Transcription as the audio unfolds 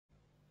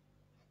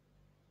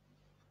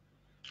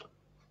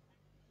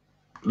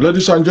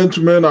Ladies and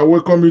gentlemen, I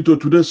welcome you to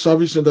today's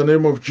service in the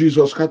name of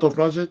Jesus Christ of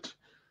Nazareth.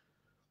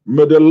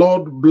 May the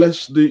Lord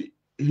bless the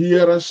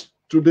hearers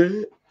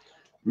today.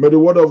 May the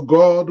word of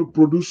God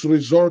produce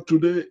result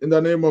today in the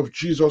name of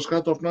Jesus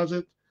Christ of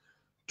Nazareth.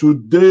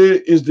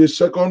 Today is the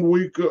second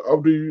week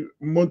of the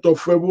month of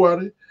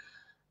February,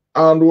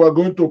 and we are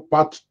going to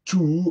part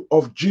 2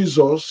 of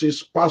Jesus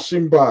is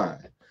passing by.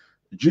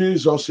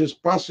 Jesus is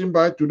passing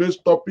by. Today's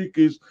topic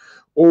is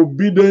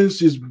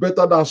obedience is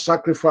better than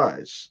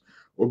sacrifice.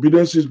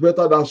 Obedience is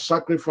better than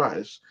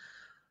sacrifice.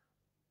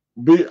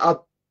 Be at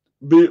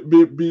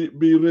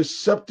be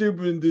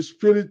receptive in the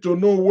spirit to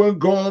know when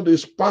God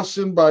is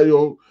passing by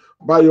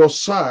your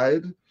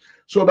side,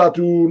 so that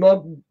you will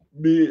not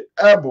be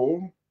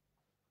able,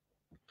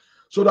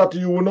 so that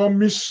you will not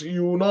miss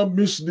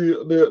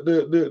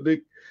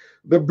the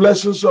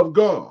blessings of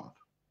God.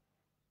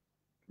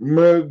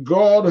 May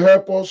God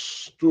help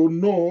us to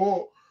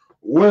know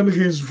when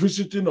He's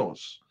visiting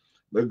us.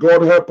 May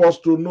God help us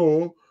to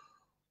know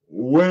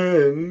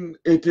when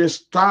it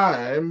is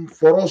time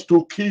for us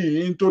to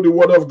key into the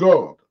Word of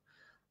God.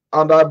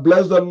 And I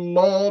bless the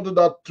Lord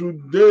that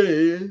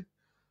today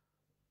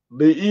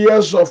the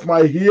ears of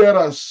my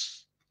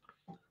hearers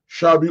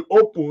shall be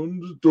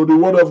opened to the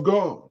Word of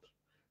God.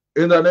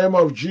 In the name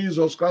of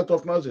Jesus Christ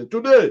of Nazareth.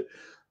 Today,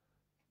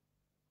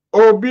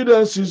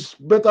 obedience is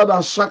better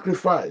than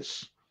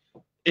sacrifice.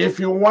 If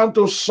you want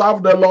to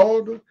serve the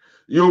Lord,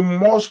 you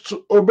must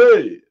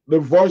obey the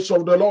voice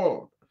of the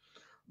Lord.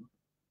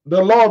 The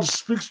Lord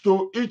speaks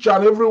to each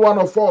and every one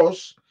of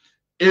us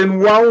in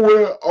one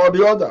way or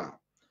the other.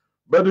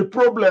 But the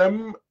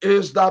problem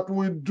is that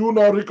we do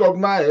not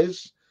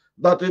recognize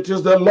that it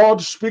is the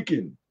Lord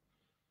speaking.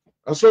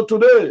 And so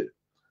today,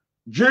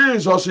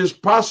 Jesus is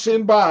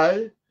passing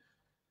by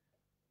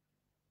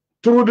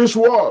through this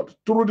word,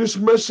 through this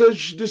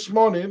message this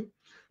morning.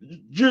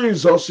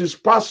 Jesus is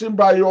passing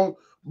by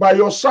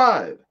your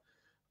side.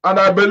 And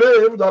I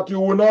believe that you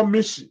will not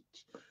miss it.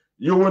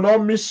 You will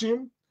not miss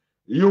him.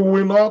 You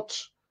will not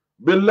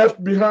be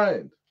left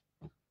behind.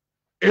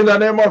 In the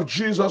name of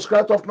Jesus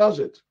Christ of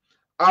Nazareth,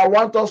 I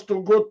want us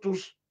to go to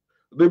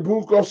the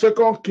book of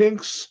 2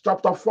 Kings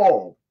chapter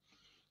 4.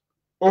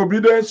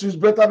 Obedience is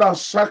better than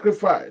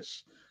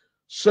sacrifice.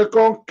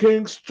 2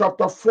 Kings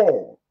chapter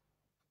 4.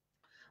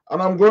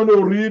 And I'm going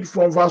to read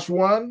from verse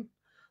 1.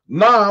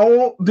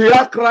 Now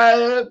there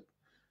cried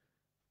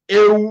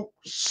a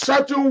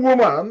certain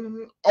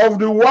woman of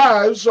the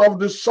wives of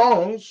the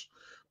sons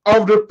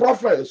of the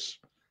prophets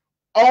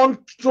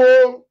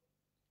unto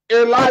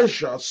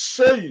Elisha,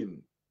 saying,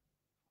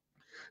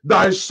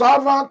 Thy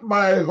servant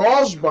my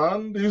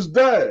husband is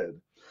dead,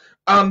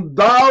 and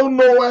thou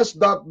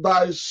knowest that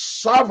thy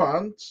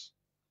servant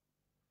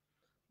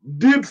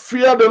did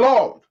fear the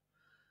Lord,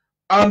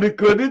 and the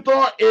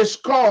creditor is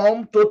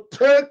come to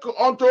take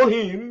unto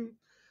him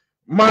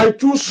my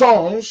two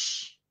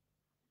sons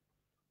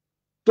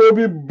to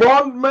be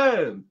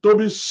bondmen, to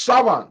be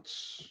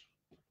servants.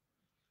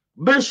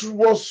 This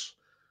was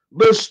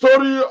the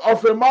story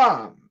of a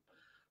man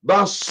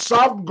that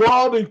served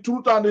God in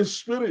truth and in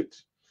spirit.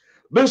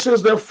 This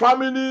is the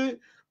family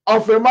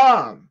of a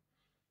man,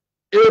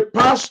 a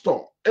pastor,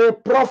 a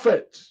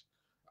prophet,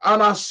 an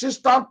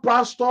assistant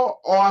pastor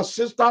or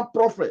assistant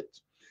prophet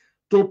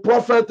to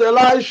Prophet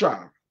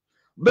Elisha.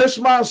 This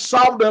man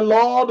served the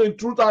Lord in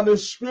truth and in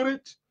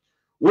spirit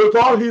with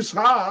all his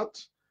heart,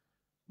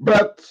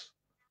 but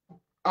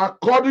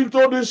according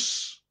to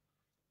this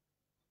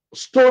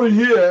story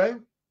here,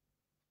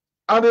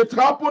 and it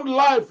happened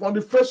live on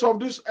the face of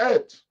this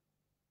earth,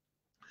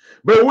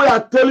 but we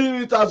are telling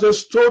it as a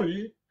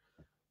story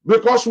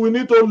because we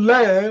need to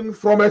learn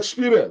from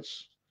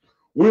experience.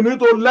 We need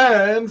to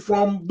learn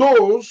from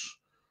those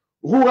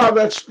who have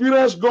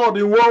experienced God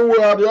in one way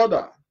or the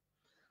other.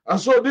 And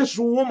so this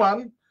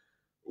woman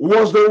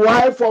was the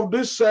wife of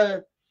this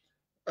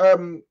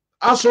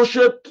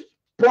associate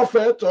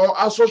prophet or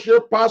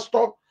associate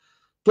pastor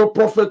to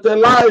Prophet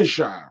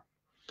Elisha.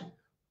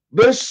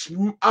 This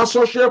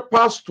associate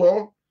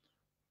pastor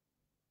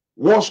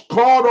was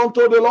called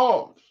unto the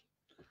Lord.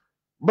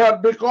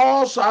 But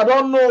because I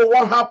don't know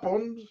what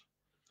happened,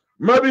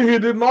 maybe he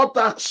did not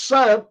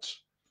accept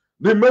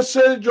the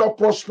message of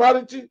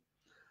prosperity.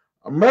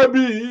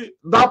 Maybe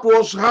that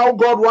was how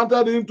God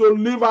wanted him to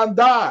live and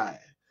die.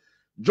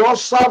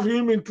 Just serve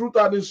him in truth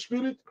and in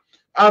spirit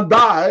and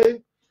die.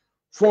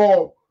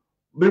 For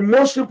the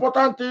most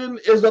important thing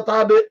is that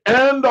at the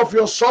end of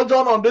your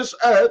sojourn on this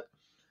earth,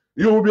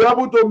 you will be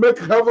able to make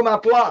heaven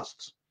at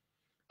last.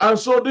 And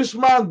so this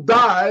man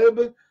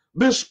died,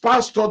 this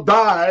pastor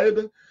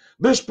died,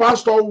 this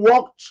pastor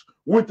walked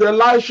with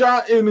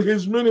Elisha in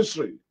his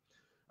ministry.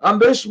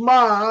 And this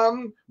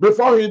man,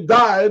 before he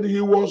died, he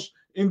was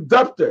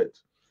indebted.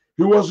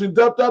 He was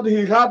indebted.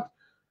 He had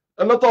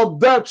a lot of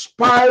debts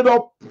piled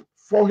up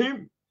for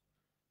him.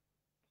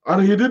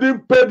 And he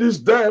didn't pay this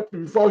debt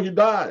before he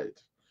died.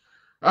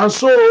 And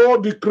so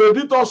the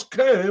creditors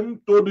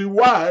came to the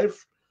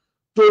wife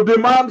to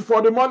demand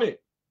for the money.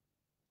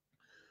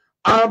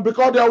 And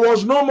because there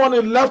was no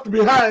money left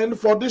behind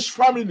for this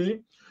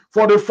family,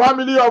 for the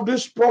family of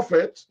this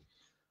prophet.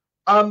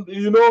 And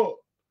you know,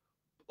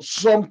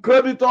 some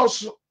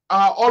creditors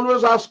are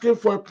always asking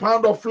for a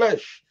pound of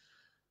flesh.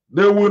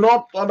 They will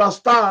not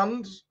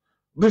understand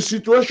the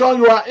situation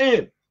you are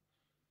in.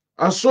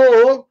 And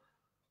so,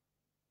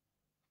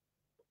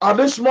 at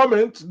this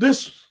moment,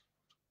 this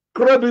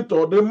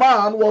creditor, the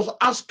man, was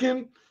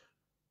asking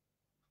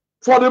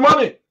for the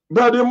money,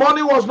 but the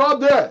money was not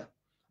there.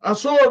 And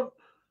so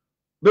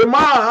the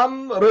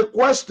man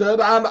requested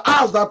and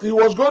asked that he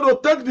was going to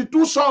take the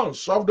 2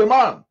 sons of the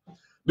man,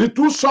 the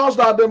 2 sons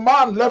that the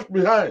man left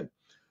behind,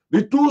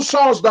 the 2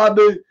 sons that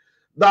the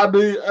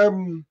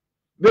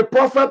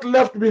prophet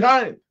left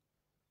behind.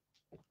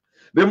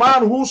 The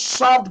man who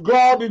served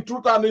God in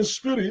truth and in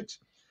spirit,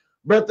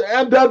 but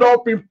ended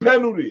up in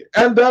penury,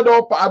 ended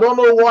up, I don't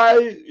know why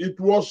it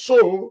was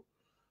so,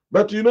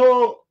 but you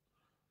know,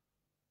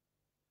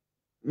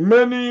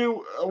 many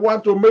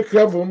want to make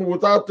heaven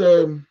without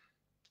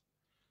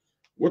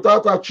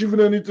achieving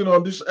anything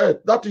on this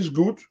earth. That is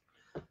good,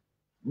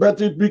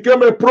 but it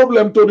became a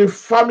problem to the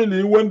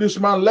family when this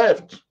man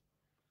left.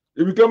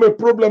 It became a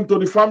problem to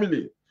the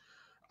family.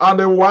 And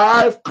the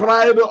wife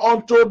cried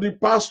unto the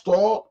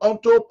pastor,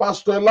 unto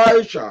Pastor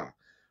Elisha,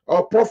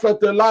 or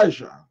Prophet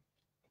Elijah.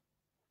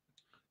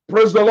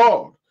 Praise the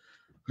Lord.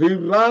 He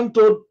ran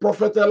to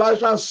Prophet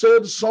Elisha and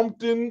said,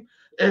 something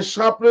is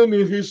happening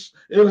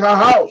in her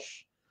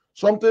house.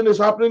 Something is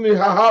happening in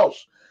her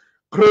house.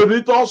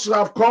 Creditors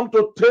have come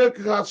to take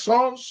her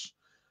sons,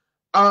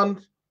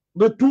 and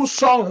the 2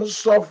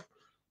 sons of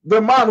the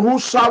man who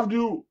served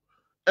you.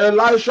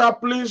 Elisha,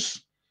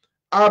 please,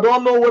 I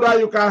don't know whether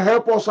you can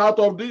help us out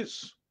of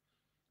this.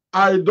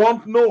 I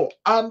don't know.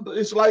 And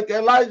it's like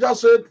Elijah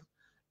said,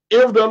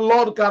 if the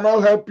Lord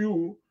cannot help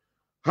you,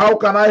 how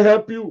can I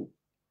help you?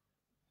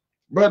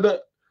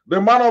 But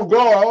the man of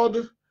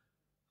God,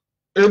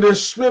 in the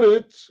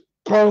spirit,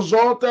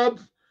 consulted,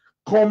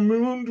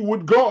 communed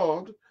with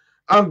God,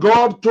 and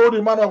God told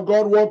the man of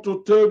God what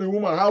to tell the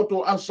woman, how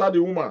to answer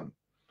the woman,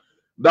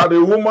 that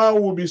the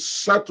woman will be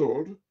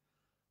settled.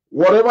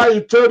 Whatever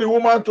you tell the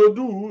woman to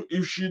do,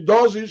 if she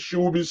does it, she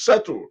will be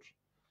settled.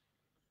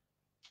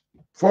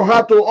 For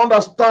her to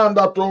understand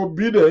that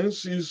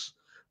obedience is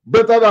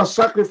better than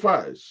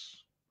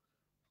sacrifice.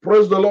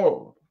 Praise the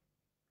Lord.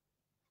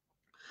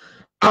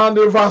 And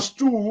in verse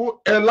 2,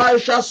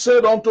 Elisha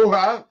said unto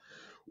her,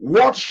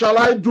 what shall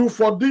I do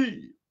for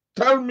thee?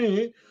 Tell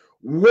me,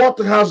 what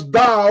hast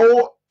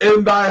thou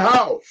in thy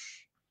house?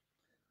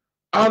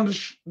 And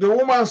the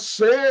woman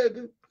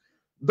said,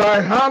 thy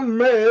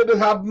handmaid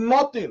had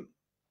nothing,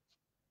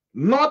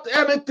 not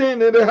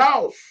anything in the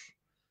house,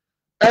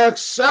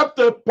 except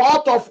a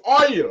pot of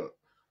oil,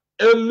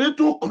 a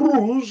little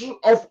cruse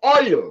of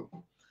oil,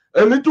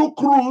 a little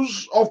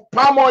cruse of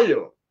palm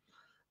oil,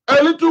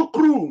 a little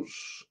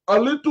cruse, a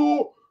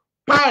little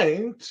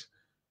pint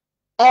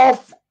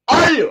of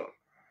oil.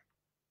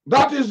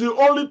 That is the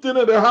only thing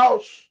in the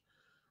house.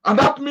 And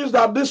that means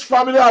that this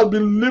family has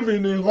been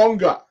living in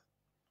hunger.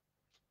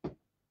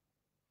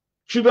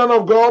 Children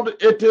of God,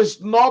 it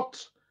is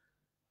not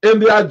in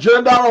the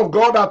agenda of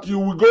God that you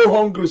will go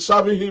hungry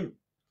serving him.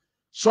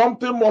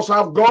 Something must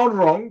have gone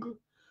wrong.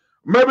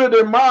 Maybe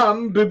the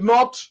man did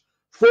not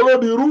follow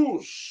the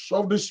rules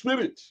of the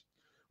spirit.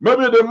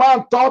 Maybe the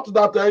man thought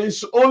that there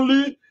is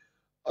only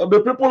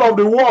the people of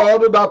the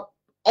world that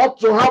ought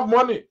to have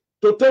money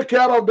to take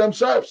care of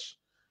themselves.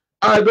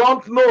 I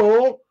don't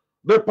know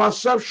the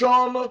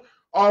perception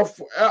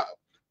of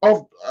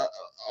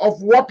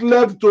what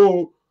led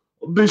to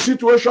the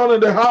situation in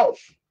the house.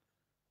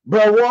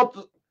 But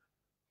what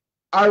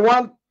I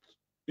want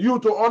you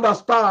to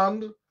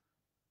understand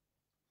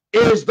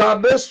is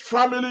that this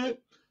family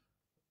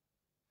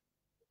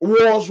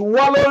was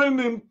wallowing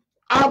in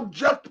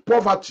abject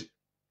poverty,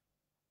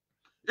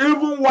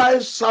 even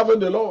while serving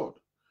the Lord.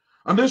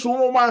 And this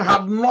woman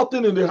had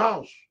nothing in the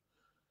house,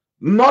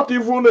 not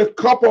even a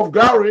cup of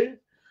gari,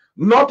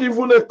 not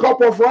even a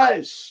cup of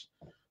rice,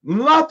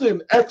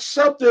 nothing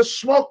except a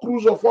small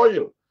cruse of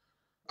oil.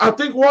 I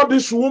think what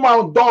this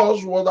woman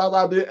does was that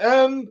at the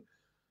end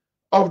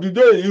of the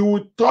day, he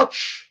would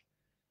touch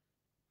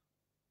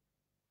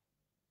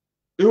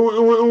the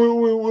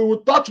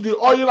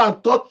oil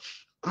and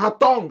touch her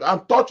tongue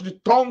and touch the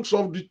tongues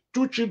of the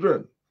 2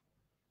 children.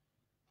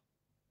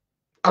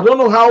 I don't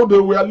know how they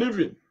were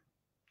living.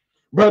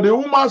 But the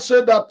woman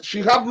said that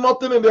she had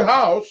nothing in the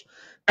house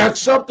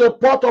except a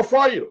pot of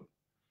oil.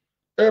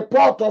 A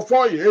pot of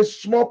oil, a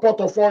small pot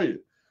of oil.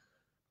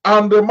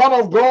 And the man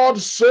of God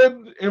said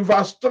in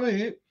verse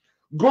 3,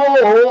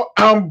 go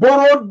and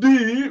borrow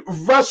thee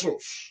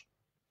vessels.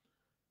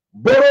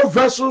 Borrow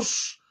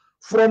vessels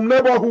from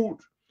neighborhood.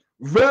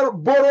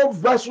 Borrow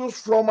vessels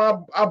from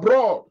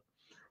abroad.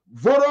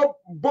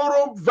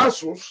 Borrow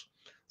vessels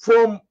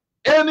from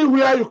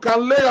anywhere you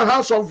can lay a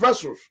house of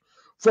vessels.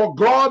 For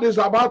God is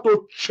about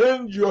to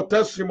change your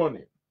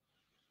testimony.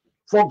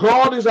 For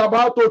God is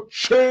about to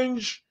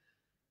change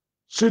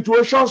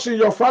situations in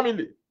your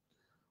family.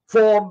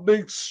 For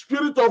the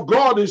Spirit of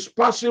God is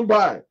passing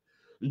by.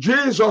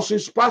 Jesus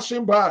is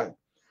passing by.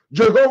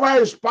 Jehovah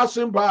is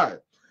passing by,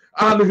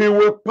 and he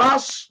will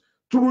pass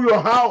through your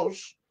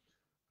house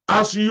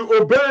as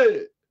you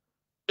obey,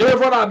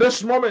 even at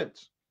this moment.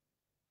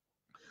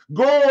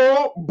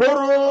 Go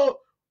borrow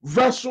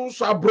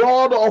vessels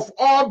abroad of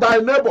all thy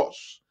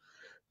neighbors,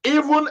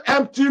 even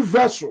empty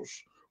vessels.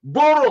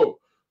 Borrow.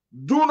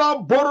 Do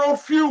not borrow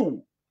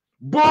few.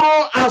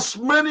 Borrow as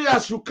many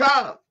as you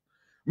can.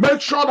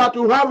 Make sure that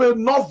you have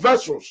enough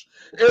vessels,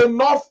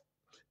 enough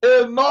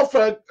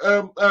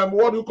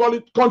what do you call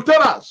it,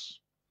 containers,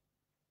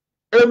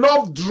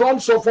 enough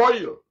drums of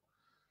oil,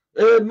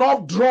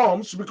 enough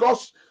drums,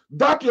 because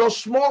that your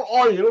small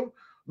oil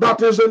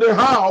that is in the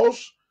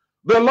house,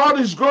 the Lord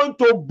is going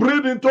to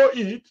breathe into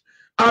it,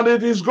 and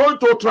it is going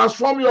to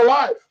transform your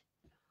life.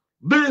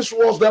 This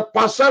was the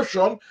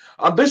perception,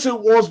 and this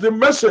was the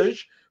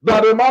message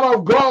that the man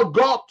of God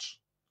got.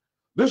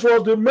 This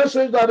was the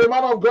message that the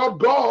man of God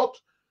got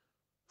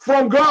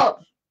from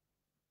God.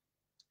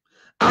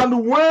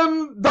 And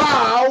when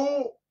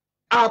thou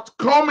art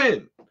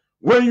coming,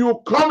 when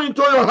you come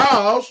into your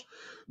house,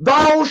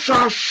 thou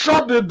shalt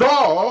shut the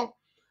door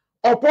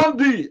upon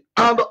thee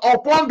and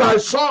upon thy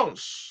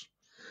sons,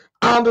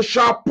 and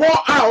shall pour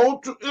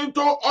out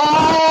into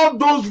all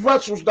those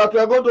vessels that you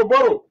are going to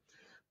borrow,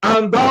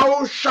 and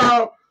thou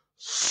shalt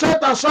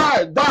set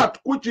aside that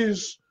which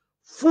is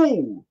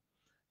full.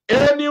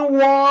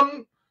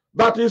 Anyone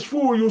that is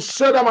full, you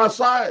set them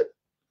aside.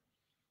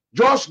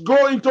 Just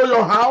go into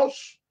your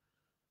house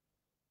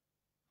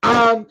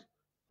and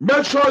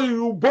make sure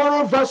you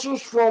borrow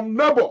vessels from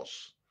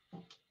neighbors.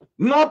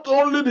 Not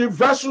only the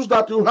vessels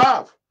that you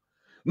have,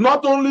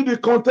 not only the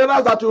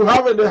containers that you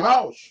have in the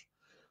house,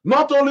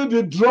 not only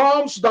the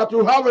drums that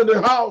you have in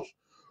the house.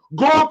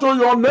 Go to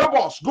your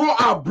neighbors, go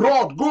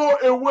abroad, go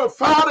away,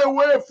 far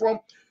away from,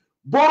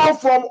 borrow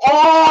from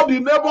all the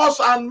neighbors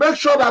and make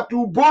sure that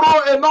you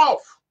borrow enough.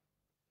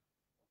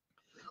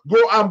 Go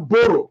and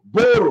borrow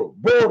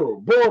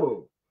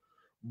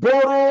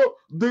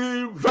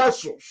the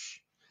vessels.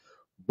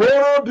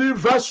 Borrow the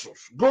vessels.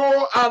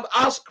 Go and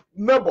ask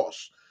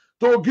neighbors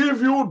to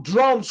give you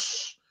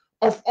drums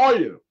of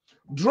oil.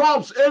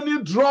 Drums,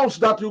 any drums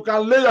that you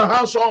can lay your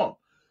hands on.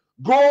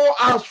 Go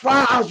as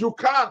far as you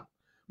can.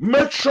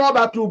 Make sure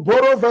that you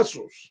borrow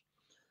vessels.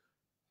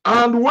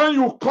 And when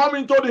you come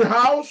into the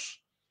house,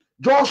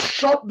 just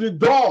shut the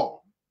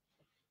door.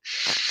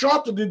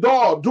 Shut the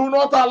door. Do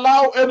not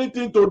allow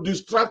anything to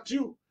distract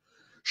you.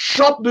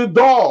 Shut the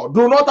door.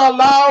 Do not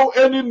allow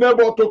any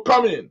neighbor to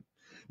come in.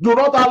 Do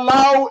not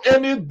allow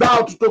any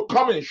doubt to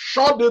come in.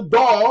 Shut the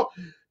door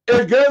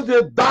against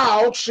the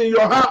doubts in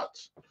your heart.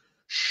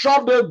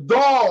 Shut the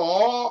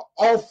door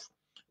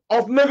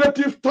of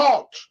negative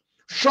thought.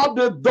 Shut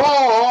the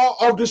door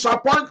of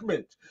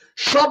disappointment.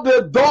 Shut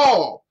the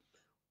door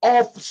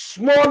of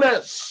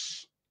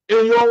smallness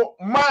in your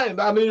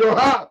mind and in your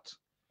heart.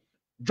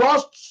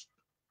 Just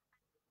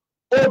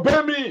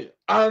obey me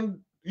and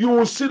you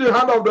will see the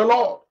hand of the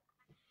Lord.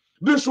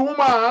 This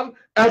woman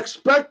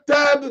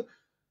expected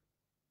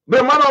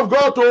the man of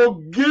God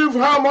to give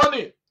her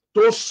money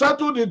to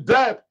settle the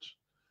debt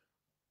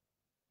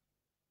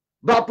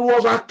that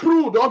was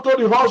accrued unto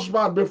the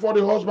husband before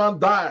the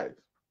husband died,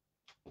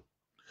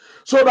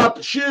 so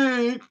that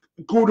she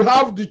could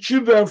have the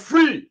children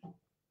free,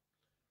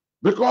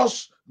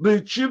 because the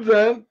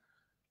children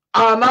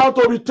are now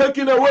to be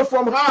taken away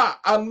from her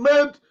and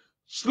made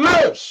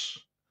slaves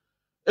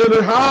in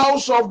the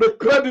house of the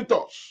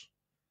creditors.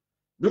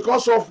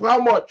 Because of how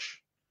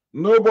much?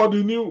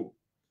 Nobody knew.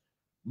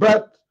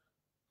 But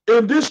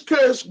in this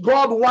case,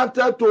 God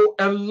wanted to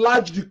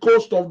enlarge the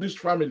coast of this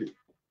family.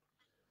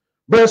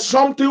 But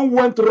something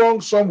went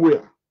wrong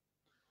somewhere.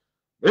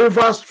 In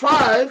verse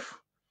 5,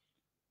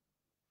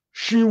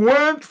 she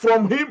went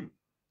from him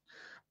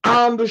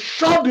and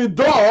shut the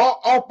door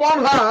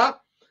upon her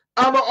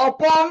and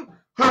upon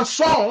her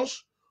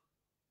sons,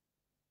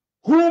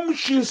 whom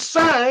she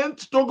sent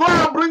to go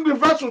and bring the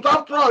vessels.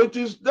 After all, it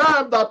is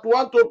them that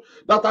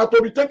are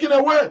to be taken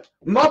away,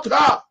 not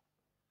her.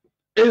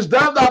 It's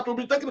them that will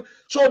be taken.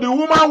 So the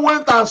woman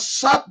went and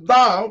sat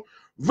down,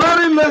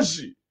 very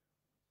lazy.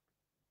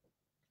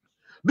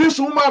 This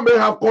woman may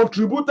have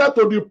contributed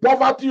to the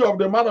poverty of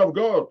the man of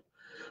God,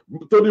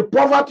 to the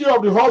poverty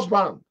of the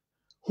husband,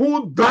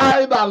 who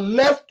died and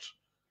left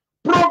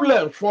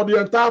problems for the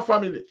entire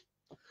family.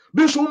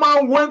 This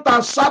woman went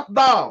and sat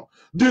down,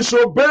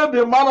 disobeyed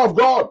the man of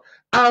God,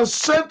 and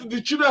sent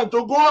the children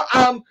to go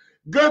and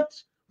get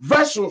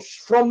vessels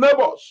from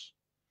neighbors.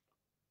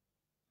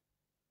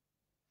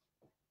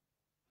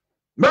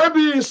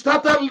 Maybe he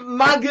started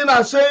nagging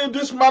and saying,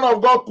 this man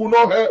of God could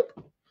not help.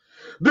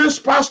 This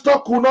pastor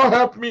could not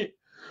help me.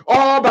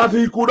 All that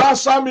he could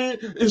answer me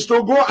is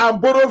to go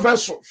and borrow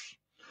vessels.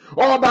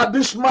 All that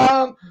this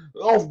man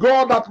of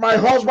God that my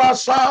husband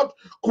served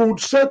could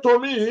say to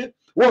me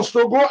was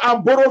to go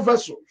and borrow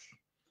vessels.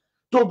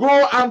 To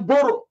go and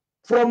borrow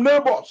from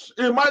neighbors.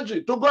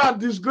 Imagine, to go and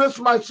disgrace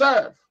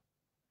myself.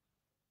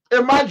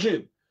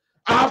 Imagine,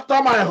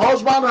 after my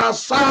husband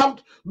has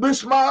served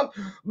this man,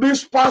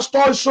 this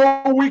pastor is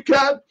so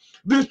wicked,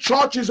 this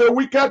church is a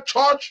wicked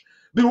church,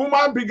 the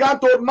woman began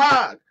to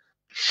nag,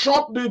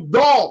 shut the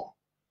door,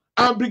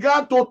 and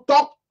began to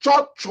talk,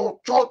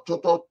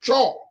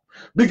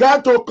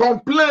 began to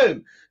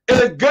complain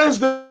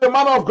against the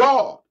man of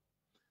God.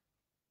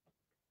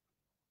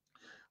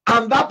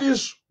 And that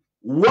is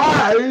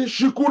why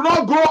she could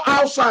not go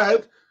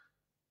outside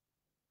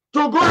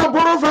to go and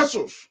borrow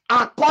vessels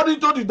according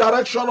to the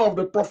direction of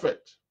the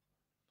prophet.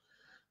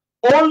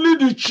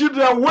 Only the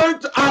children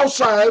went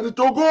outside to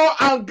go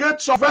and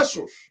get some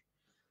vessels.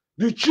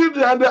 The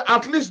children,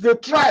 at least they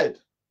tried.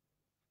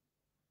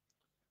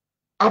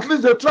 At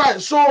least they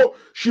tried. So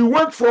she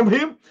went from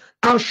him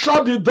and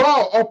shut the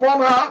door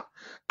upon her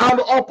and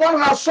upon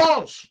her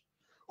sons,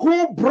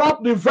 who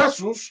brought the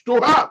vessels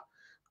to her,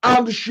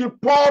 and she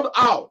poured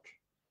out.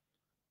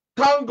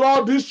 Thank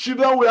God these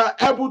children were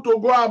able to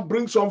go and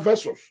bring some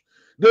vessels.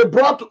 They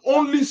brought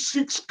only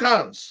 6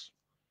 cans,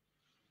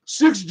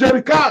 6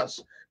 jerry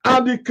cans.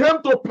 And it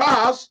came to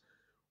pass,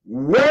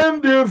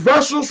 when the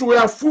vessels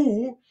were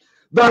full,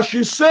 that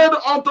she said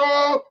unto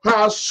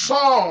her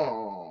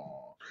son,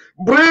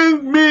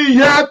 bring me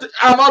yet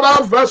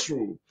another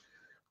vessel.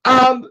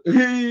 And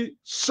he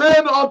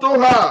said unto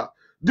her,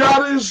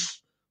 there is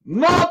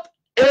not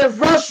a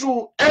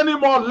vessel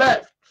anymore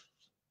left.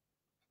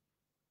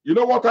 You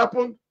know what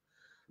happened?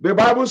 The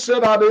Bible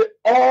said that the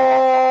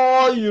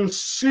oil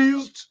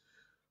ceased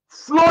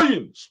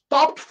flowing,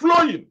 stopped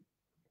flowing.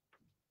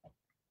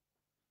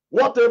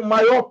 What a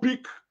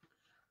myopic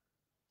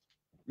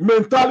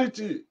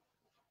mentality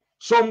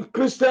some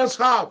Christians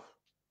have.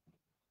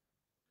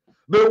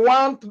 They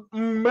want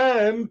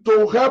men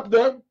to help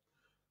them.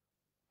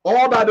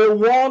 All that they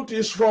want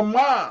is from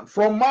man,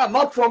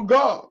 not from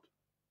God.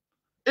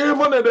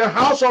 Even in the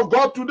house of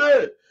God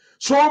today,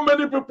 so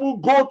many people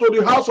go to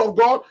the house of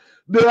God,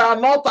 they are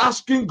not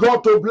asking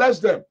God to bless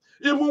them.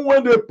 Even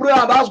when they pray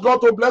and ask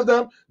God to bless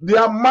them,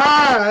 their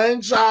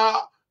minds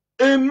are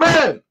in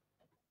men.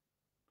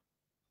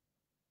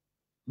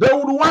 They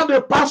would want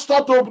the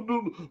pastor to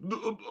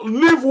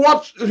leave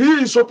what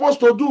he is supposed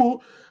to do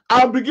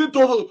and begin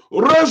to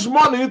raise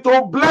money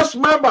to bless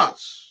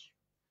members.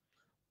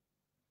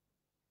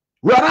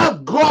 Whereas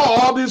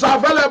God is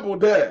available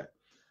there.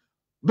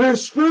 The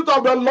Spirit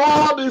of the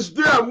Lord is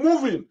there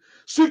moving,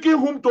 seeking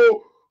whom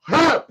to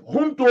help,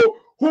 whom to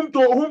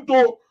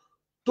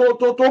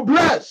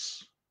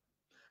bless.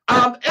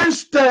 And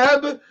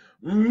instead,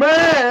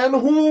 men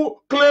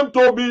who claim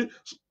to be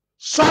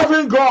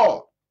serving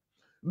God,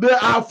 they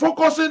are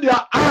focusing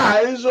their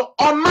eyes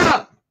on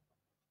man.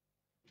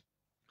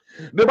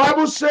 The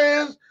Bible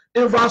says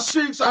in verse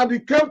 6, and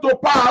it came to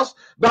pass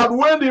that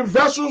when the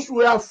vessels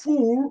were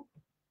full,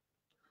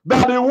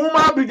 that the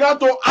woman began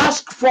to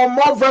ask for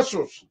more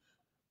vessels.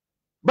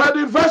 But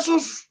the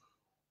vessels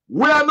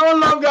were no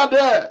longer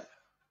there.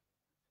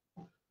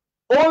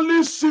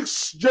 Only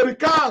 6 jerry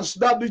cans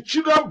that the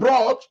children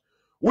brought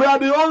were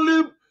the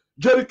only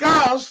jerry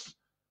cans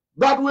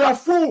that were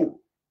full.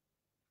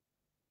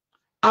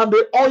 And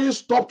the oil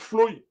stopped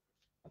flowing.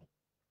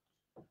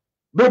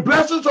 The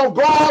blessings of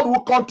God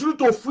will continue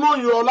to flow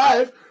in your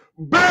life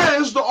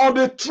based on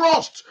the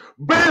trust,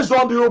 based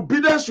on the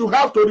obedience you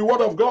have to the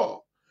word of God.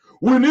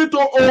 We need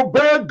to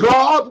obey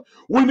God.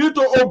 We need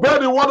to obey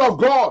the word of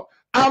God,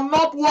 and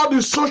not what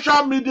the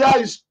social media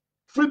is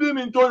feeding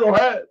into your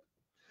head.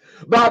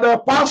 That the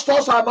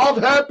pastors are not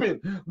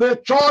helping, the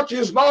church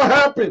is not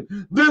helping,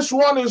 this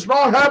one is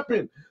not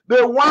helping.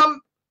 They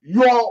want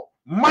your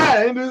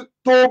mind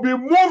to be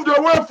moved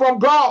away from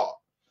God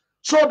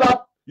so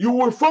that you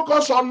will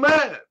focus on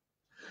men.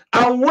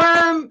 And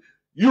when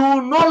you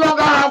no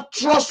longer have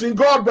trust in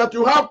God, but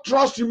you have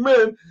trust in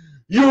men,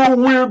 you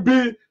will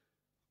be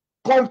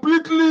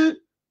completely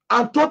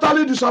and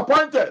totally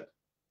disappointed.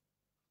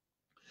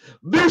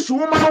 This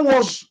woman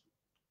was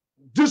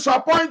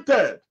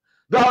disappointed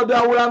that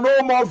there were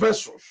no more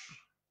vessels.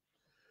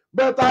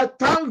 But I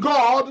thank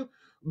God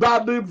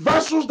that the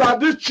vessels that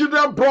these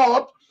children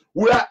brought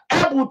were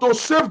able to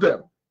save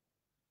them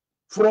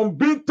from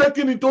being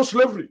taken into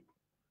slavery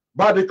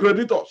by the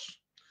creditors.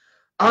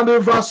 And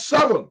in verse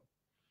 7,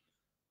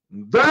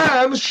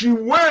 then she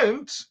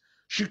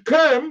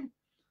came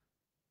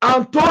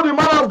and told the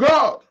man of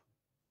God.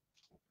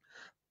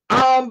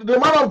 And the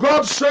man of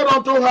God said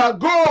unto her,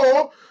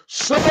 go,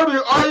 sell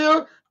the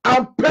oil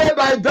and pay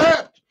thy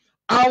debt,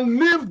 and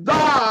live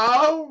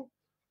thou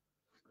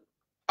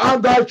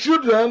and thy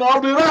children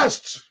of the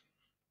rest.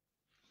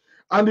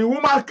 And the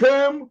woman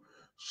came,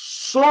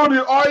 sold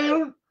the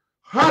oil,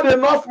 had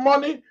enough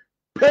money,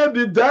 paid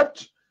the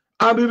debt,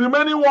 and the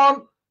remaining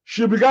one,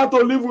 she began to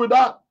live with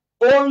that.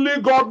 Only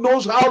God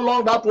knows how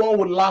long that one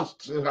would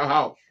last in her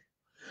house.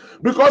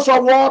 Because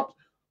of what?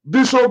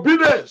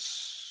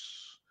 Disobedience.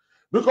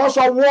 Because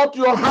of what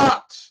your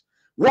heart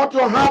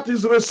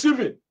is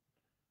receiving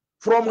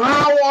from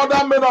how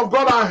other men of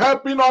God are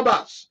helping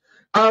others,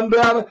 and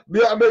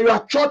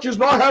your church is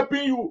not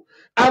helping you,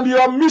 and you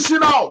are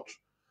missing out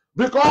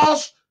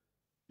because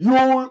you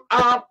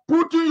are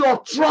putting your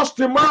trust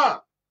in man.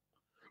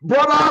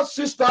 Brother,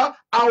 sister,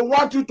 I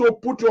want you to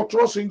put your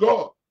trust in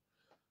God.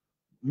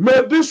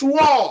 May this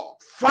word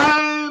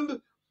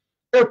find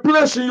a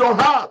place in your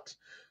heart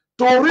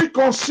to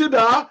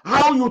reconsider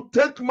how you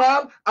take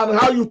man and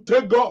how you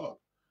take God.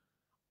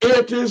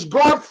 It is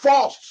God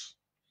first.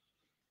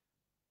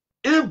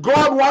 If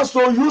God wants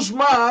to use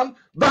man,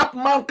 that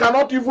man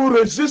cannot even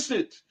resist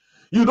it.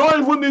 You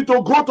don't even need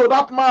to go to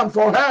that man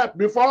for help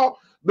before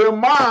the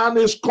man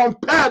is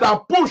compelled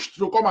and pushed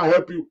to come and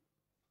help you.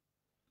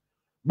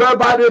 But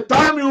by the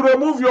time you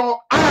remove your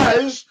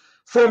eyes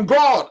from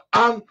God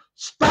and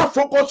start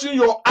focusing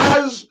your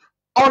eyes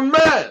on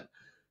men,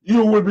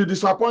 you will be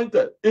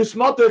disappointed. It's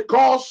not a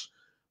cause,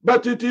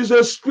 but it is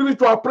a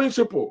spiritual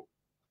principle.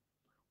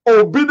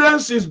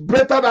 Obedience is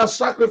better than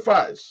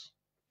sacrifice.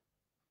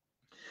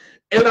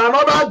 In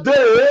another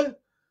day,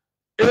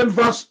 in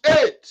verse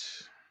 8,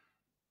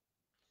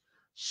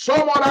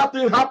 some other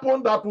thing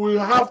happened that we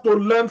have to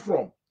learn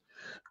from.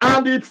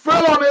 And it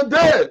fell on a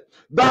day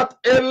that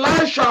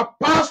Elisha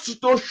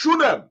passed to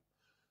Shunem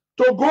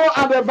to go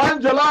and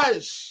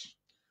evangelize.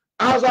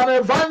 As an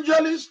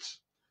evangelist,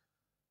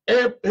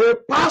 he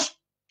passed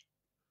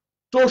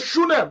to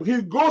Shunem.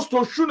 He goes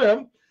to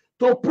Shunem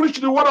to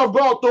preach the word of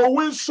God, to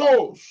win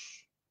souls,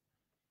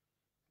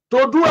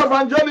 to do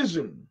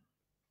evangelism.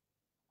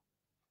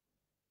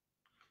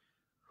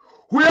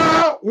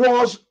 Where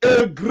was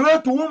a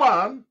great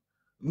woman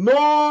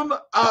known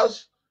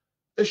as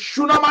a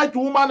Shunammite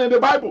woman in the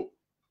Bible?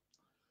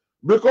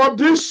 Because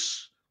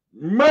this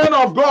man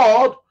of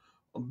God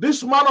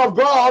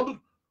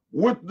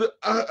with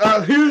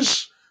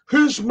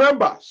his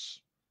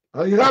members,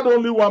 he had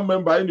only one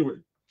member anyway.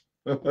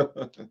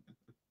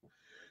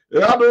 He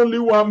had only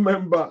one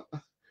member.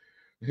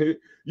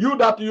 You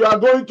are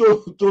going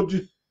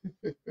to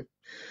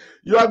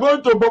you are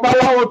going to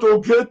Babalawo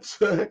to get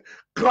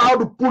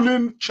crowd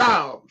pulling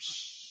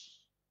charms.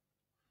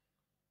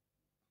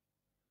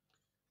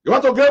 You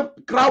want to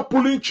get crowd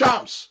pulling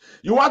charms.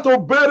 You want to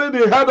bury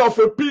the head of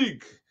a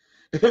pig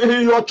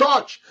in your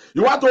church.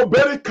 You want to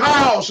bury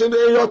cows in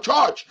your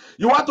church.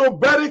 You want to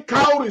bury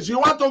cowries. You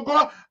want to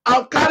go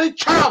and carry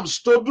charms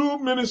to do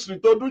ministry,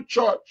 to do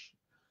church.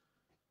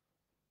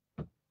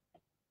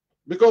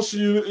 Because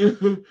you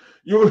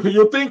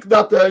think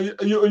that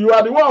you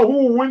are the one who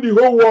will win the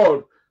whole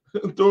world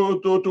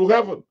to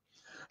heaven.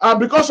 And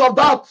because of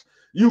that,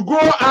 you go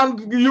and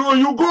you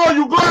go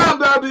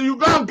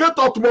and get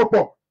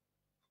Otmopo.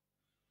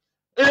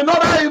 In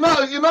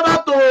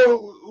order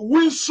to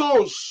win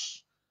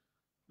souls,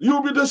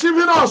 you'll be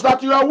deceiving us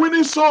that you are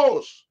winning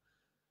souls.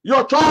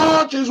 Your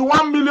church is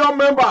 1 million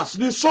members,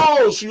 the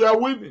souls you are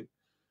winning.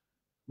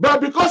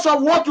 But because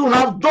of what you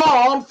have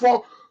done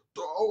for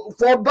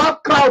that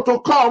crowd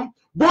to come,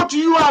 both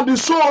you and the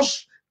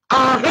souls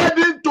are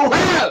heading to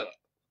hell.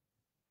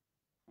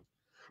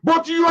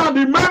 Both you and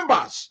the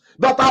members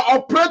that are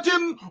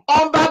operating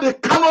under the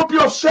canopy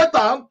of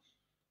Satan,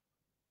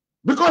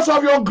 because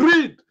of your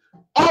greed,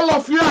 all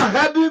of you are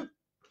heading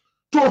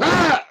to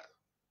hell.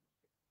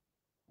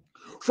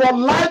 For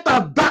light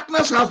and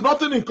darkness has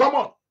nothing in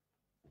common.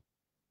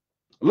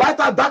 Light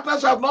and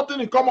darkness have nothing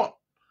in common.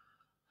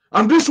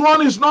 And this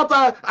one is not,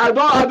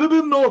 I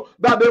didn't know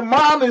that the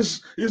man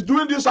is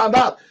doing this and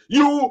that.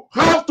 You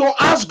have to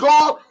ask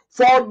God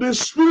for the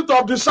spirit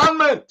of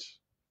discernment.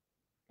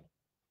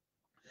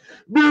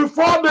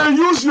 Before they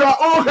use your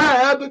own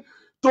head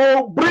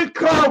to bring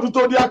crowd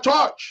to their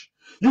church,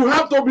 you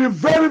have to be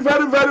very,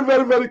 very, very,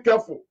 very, very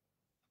careful.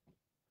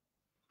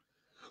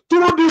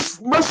 Through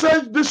this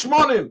message this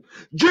morning,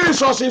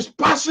 Jesus is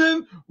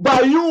passing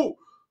by you,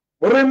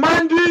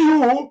 reminding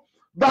you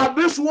that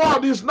this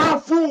world is now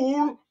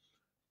full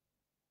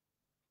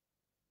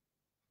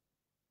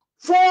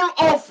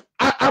of,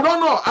 I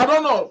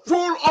don't know,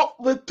 full of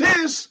the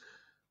things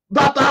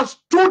that are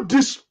too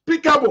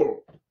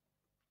despicable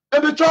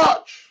in the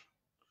church,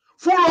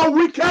 full of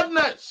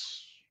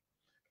wickedness,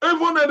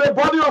 even in the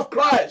body of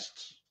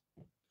Christ.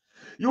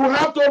 You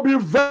have to be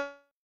very.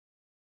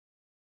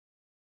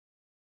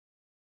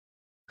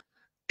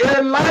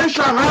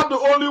 Elisha had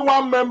only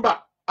one member,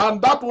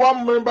 and that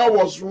one member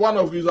was one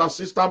of his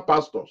assistant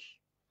pastors.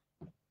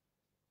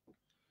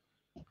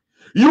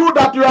 You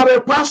that you are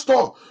a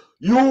pastor,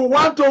 you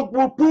want to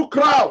pull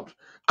crowd,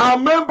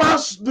 and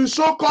members, the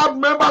so-called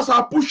members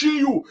are pushing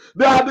you.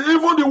 They are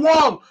even the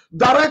one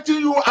directing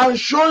you and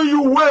showing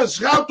you ways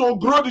how to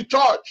grow the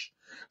church.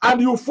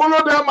 And you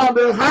follow them, and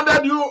they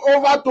handed you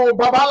over to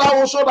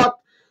Babalawo so that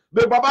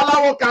the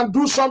Babalawo can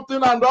do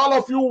something, and all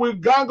of you will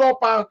gang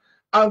up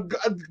and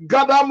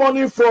gather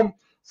money from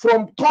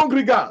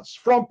congregants,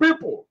 from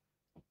people.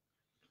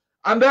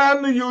 And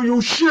then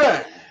you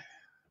share.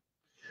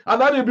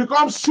 And then it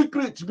becomes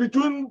secret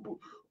between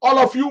all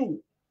of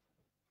you.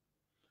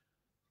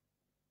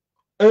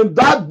 And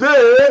that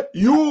day,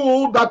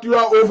 you that you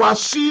are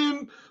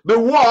overseeing the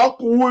work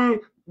will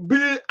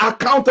be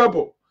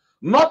accountable.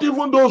 Not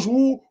even those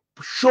who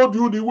showed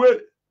you the way.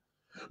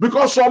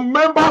 Because some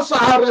members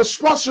are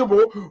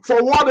responsible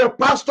for what the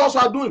pastors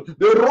are doing,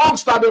 the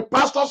wrongs that the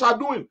pastors are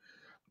doing.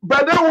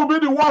 But they will be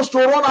the ones to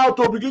run out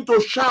to begin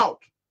to shout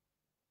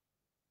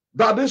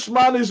that this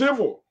man is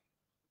evil.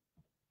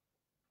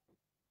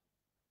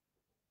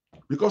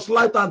 Because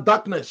light and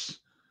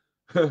darkness,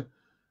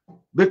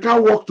 they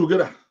can't work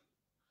together.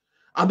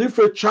 And if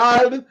a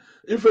child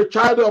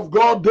of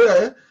God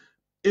there,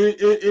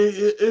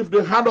 if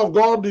the hand of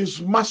God is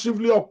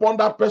massively upon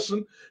that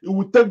person, it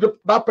will take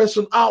that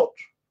person out.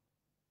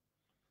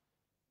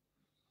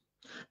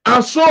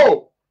 And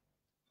so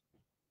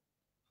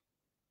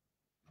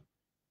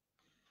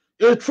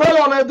it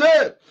fell on a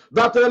day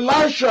that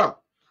Elisha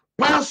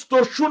passed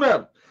to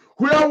Shunem,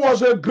 where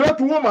was a great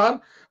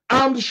woman,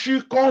 and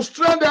she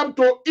constrained them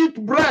to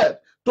eat bread,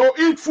 to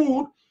eat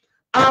food.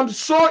 And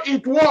so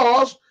it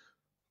was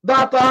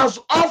that as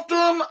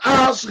often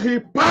as he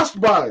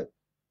passed by,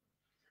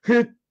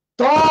 he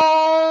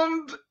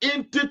turned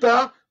in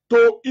thither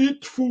to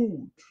eat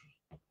food.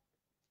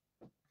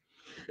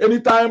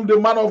 Anytime the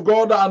man of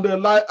God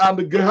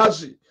and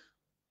Gehazi,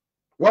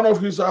 one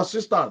of his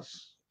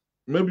assistants,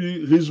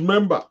 maybe his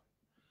member,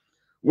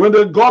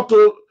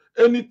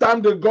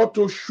 anytime they got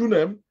to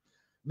Shunem,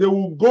 they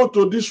will go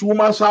to this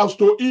woman's house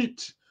to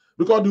eat,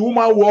 because the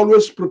woman will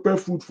always prepare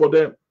food for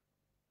them.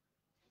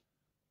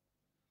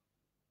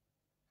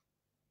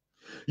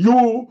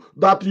 You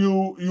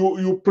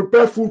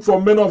prepare food for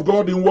men of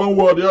God in one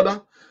way or the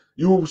other.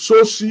 You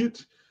sow seed,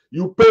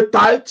 you pay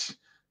tithe,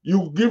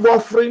 you give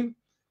offering,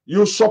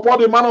 you support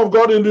the man of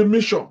God in the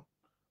mission.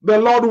 The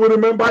Lord will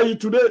remember you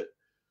today.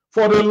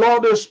 For the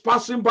Lord is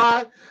passing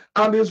by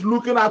and is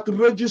looking at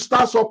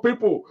registers of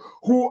people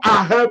who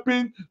are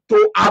helping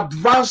to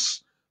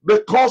advance the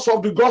cause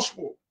of the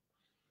gospel.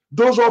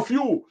 Those of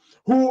you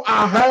who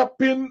are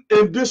helping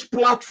in this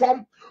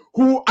platform,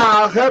 who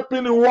are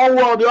helping in one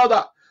way or the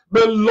other,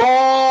 the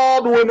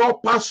Lord will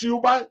not pass you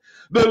by.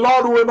 The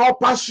Lord will not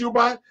pass you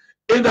by.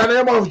 In the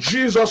name of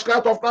Jesus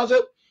Christ of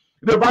Nazareth.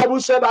 The Bible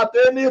said that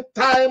any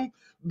time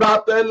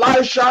that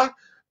Elisha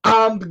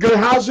and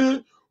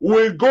Gehazi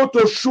will go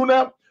to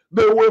Shunem,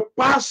 they will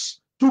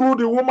pass through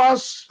the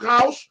woman's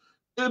house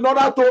in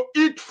order to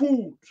eat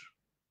food.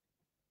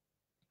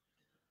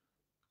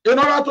 In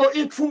order to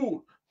eat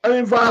food. And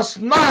in verse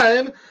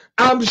 9,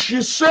 and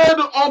she said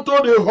unto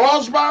the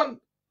husband,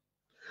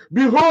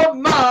 behold,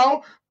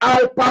 now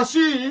I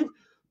perceive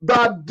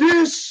that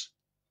this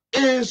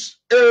is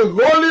a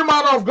holy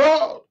man of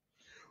God,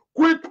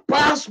 which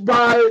passed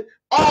by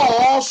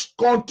us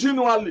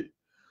continually.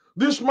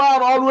 This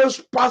man always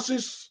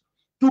passes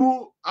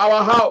through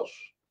our house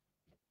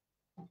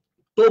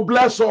to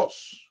bless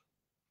us.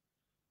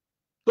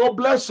 To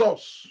bless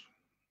us.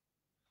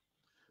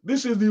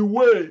 This is the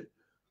way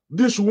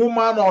this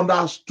woman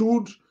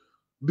understood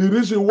the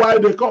reason why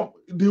they come.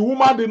 The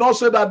woman did not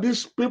say that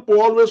these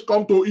people always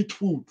come to eat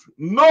food.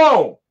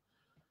 No.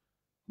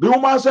 The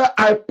woman said,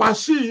 I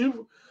perceive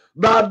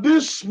that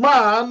this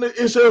man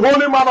is a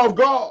holy man of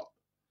God.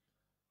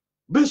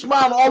 This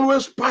man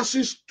always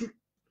passes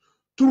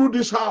through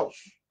this house.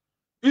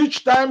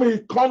 Each time he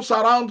comes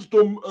around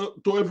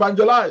to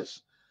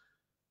evangelize,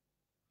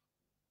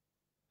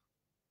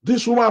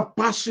 this woman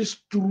passes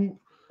through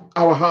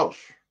our house.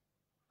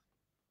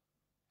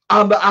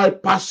 And I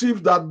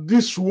perceive that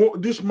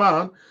this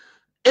man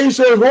is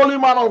a holy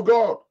man of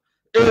God.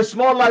 It's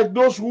not like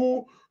those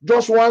who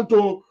just want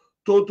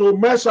to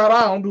mess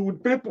around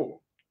with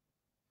people.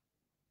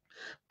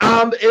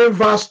 And in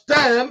verse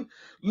 10,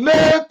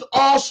 let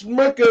us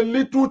make a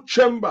little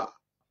chamber,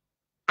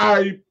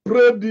 I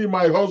pray thee,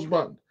 my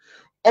husband,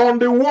 on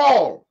the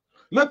wall.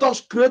 Let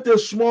us create a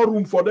small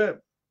room for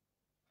them.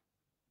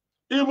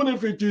 Even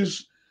if it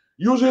is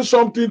using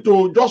something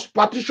to just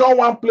partition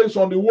one place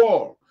on the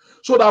wall,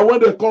 so that when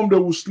they come, they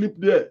will sleep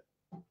there.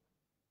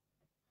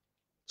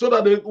 So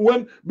that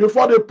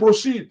before they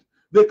proceed,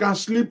 they can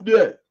sleep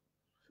there.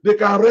 They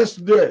can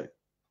rest there.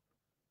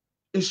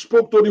 He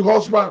spoke to the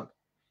husband.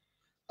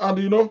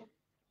 And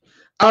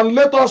and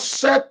let us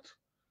set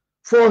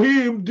for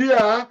him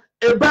there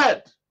a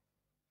bed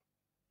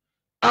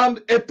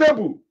and a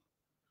table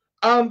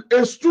and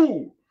a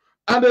stool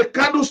and a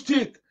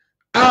candlestick.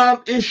 And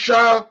it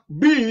shall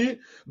be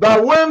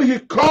that when he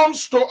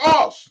comes to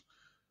us,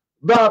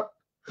 that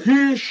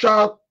he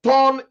shall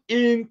turn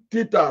in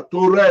thither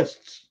to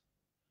rest.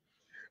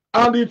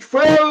 And it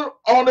fell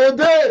on a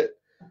day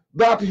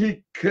that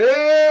he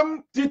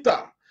came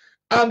thither,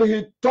 and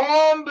he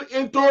turned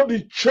into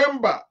the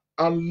chamber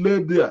and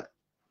lay there.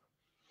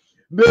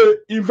 They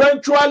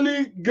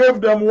eventually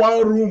gave them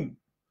one room,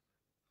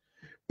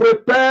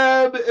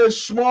 prepared a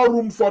small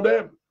room for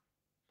them,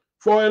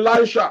 for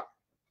Elisha.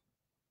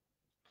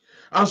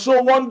 And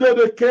so one day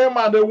they came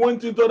and they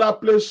went into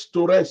that place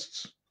to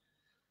rest.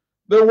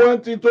 They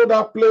went into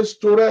that place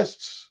to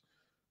rest.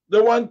 They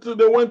went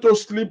to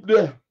sleep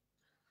there.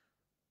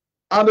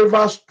 And in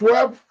verse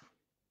 12,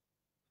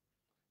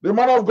 the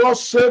man of God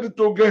said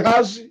to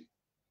Gehazi,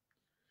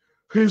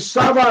 his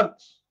servant,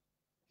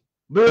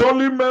 the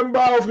only member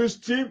of his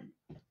team,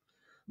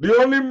 the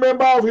only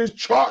member of his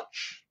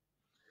church,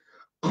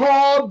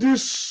 call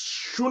this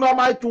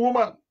Shunammite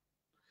woman.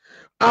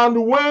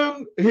 And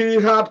when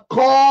he had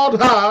called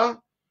her,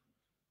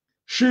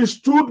 she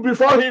stood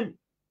before him.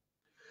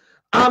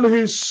 And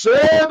he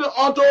said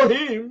unto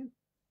him,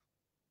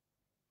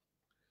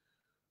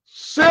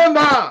 say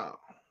now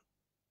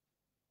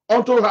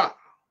unto her.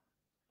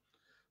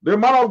 The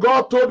man of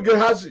God told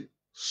Gehazi,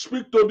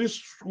 speak to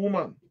this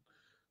woman.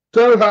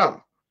 Tell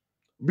her,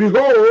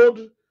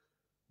 behold,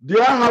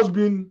 there has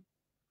been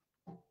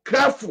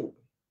careful.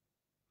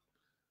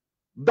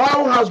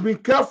 Thou hast been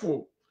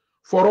careful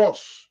for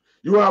us.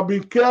 You have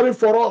been caring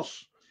for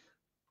us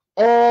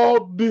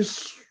all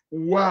this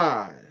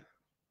while.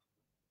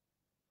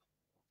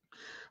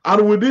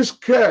 And with this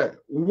care,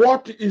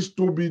 what is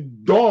to be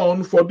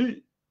done for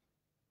thee?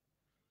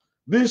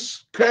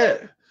 This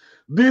care,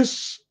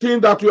 this thing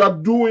that you are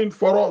doing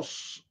for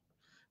us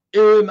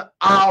in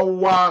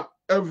our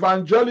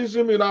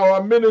evangelism, in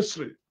our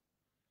ministry,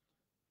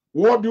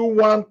 what do you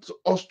want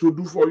us to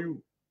do for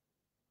you?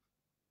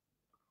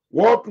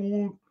 What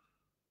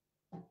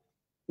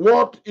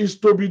is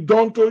to be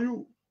done to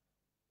you?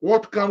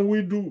 What can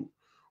we do?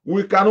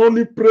 We can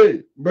only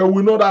pray, but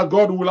we know that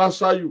God will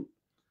answer you.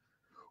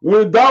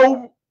 Would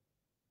thou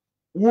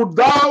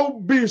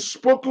be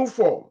spoken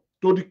for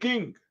to the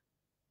king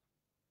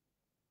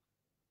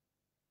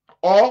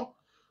or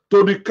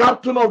to the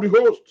captain of the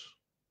host?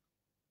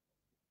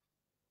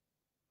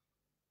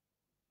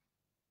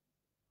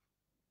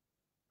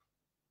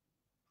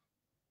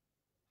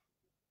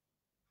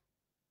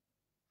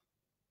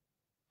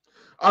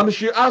 And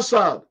she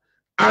answered,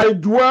 I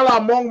dwell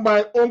among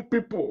my own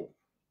people.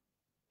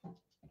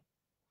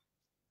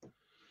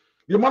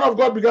 The man of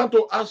God began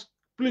to ask,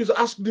 please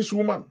ask this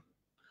woman,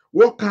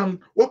 what can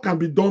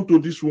be done to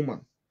this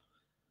woman?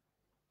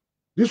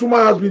 This woman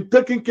has been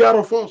taking care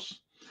of us.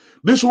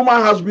 This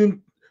woman has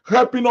been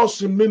helping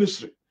us in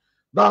ministry.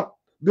 That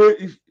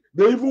they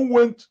even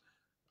went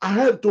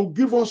ahead to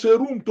give us a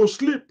room to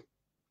sleep.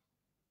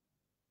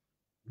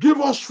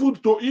 Give us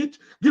food to eat.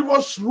 Give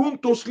us room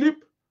to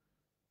sleep.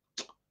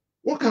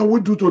 What can we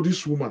do to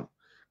this woman?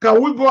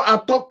 Can we go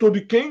and talk to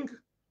the king?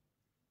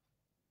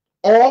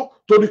 Or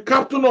to the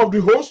captain of the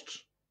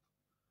host?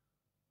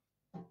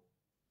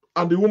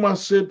 And the woman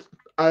said,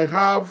 I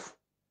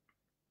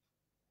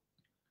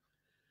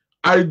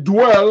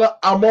dwell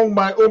among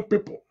my own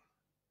people.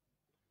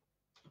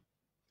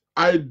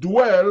 I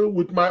dwell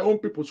with my own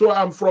people. So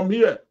I'm from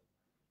here.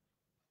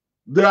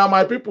 They are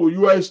my people.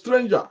 You are a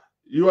stranger.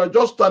 You are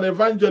just an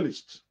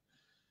evangelist.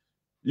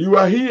 You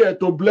are here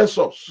to bless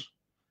us.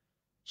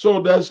 So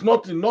there's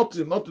nothing.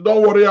 Don't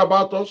worry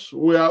about us.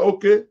 We are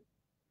okay.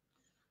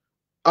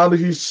 And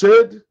he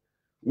said,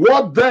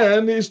 what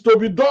then is to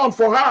be done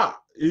for her?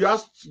 He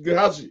asked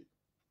Gehazi.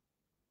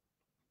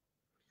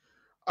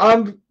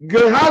 And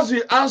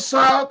Gehazi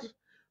answered,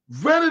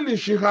 verily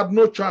she had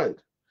no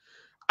child,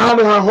 and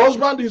her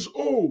husband is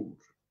old.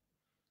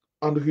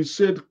 And he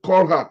said,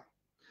 call her.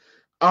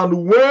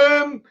 And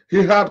when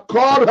he had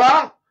called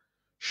her,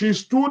 she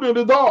stood in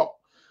the door.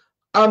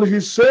 And he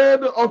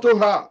said unto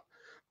her,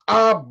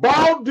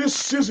 about this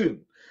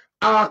season,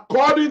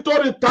 according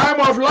to the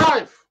time of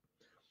life,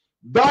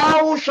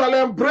 thou shalt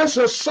embrace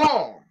a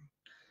son.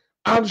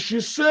 And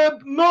she said,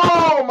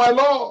 no, my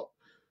Lord,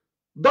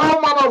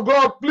 thou man of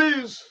God,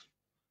 please,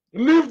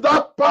 leave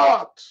that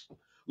part.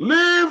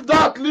 Leave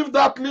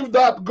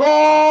that.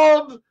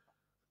 God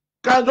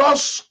can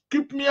just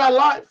keep me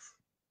alive.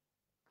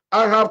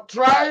 I have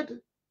tried.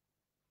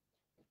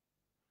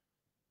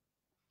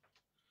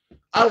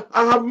 I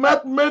have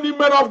met many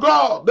men of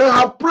God. They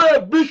have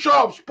prayed,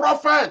 bishops,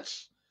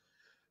 prophets.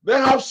 They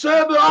have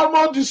said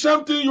almost the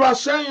same thing you are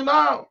saying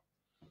now.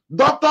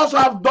 Doctors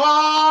have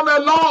done a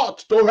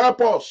lot to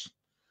help us.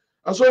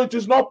 And so it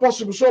is not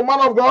possible. So,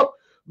 man of God,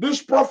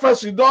 this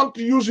prophecy, don't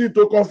use it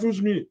to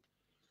confuse me.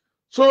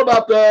 So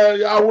that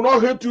I will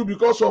not hate you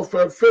because of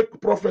fake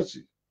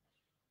prophecy.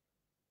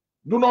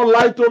 Do not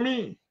lie to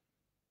me.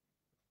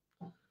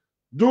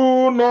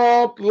 Do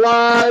not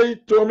lie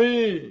to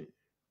me.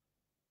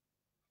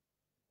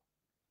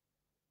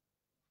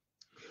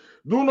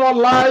 Do not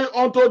lie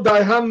unto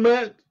thy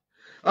handmaid.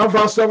 And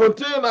verse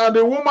 17, and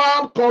the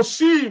woman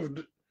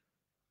conceived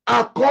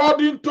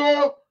according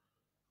to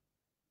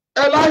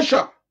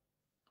Elisha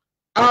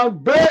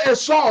and bare a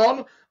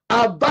son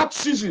at that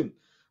season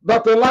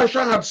that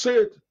Elisha had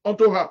said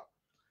unto her,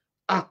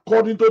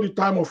 according to the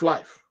time of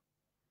life.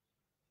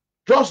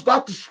 Just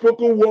that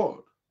spoken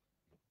word.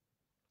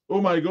 Oh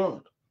my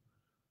God.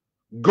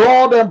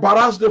 God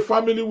embarrassed the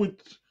family with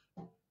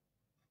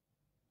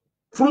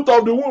fruit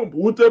of the womb,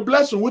 with a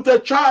blessing, with a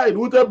child,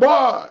 with a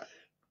boy.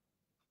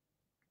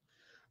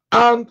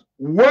 And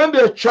when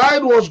the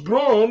child was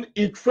grown,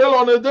 it fell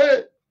on a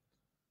day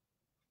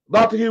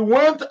that he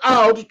went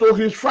out to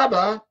his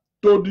father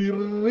to the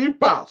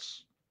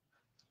reapers.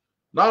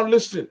 Now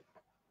listen.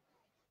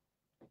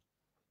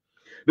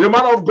 The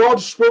man of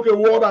God spoke a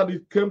word and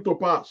it came to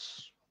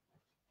pass.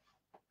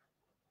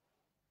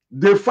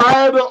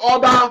 Defied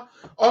other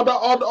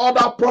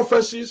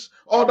prophecies,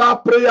 other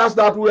prayers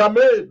that were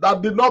made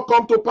that did not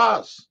come to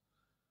pass.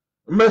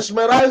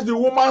 Mesmerized the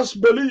woman's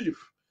belief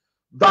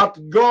that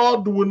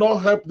God will not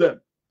help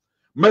them.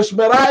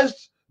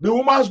 Mesmerized the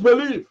woman's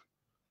belief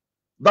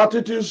that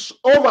it is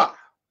over.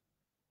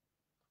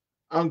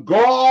 And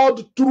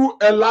God, through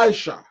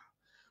Elisha,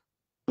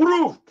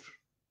 proved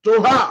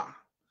to her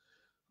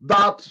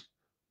that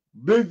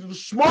the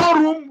small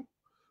room,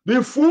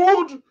 the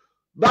food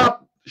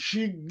that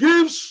she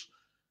gives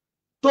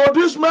to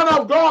this man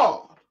of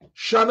God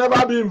shall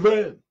never be in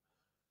vain.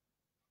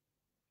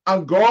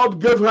 And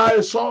God gave her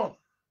a son.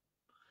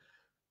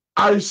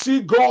 I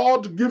see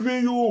God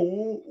giving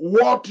you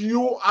what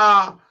you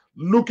are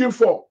looking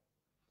for.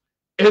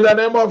 In the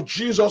name of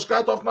Jesus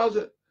Christ of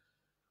Nazareth,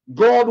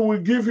 God will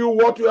give you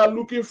what you are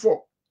looking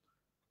for.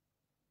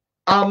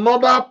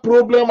 Another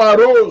problem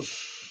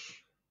arose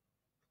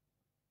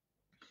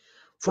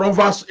from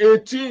verse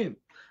 18.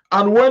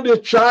 And when the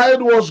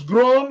child was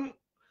grown,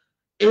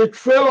 it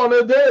fell on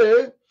a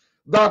day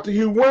that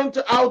he went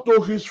out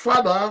to his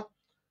father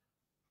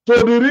to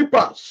the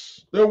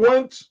reapers.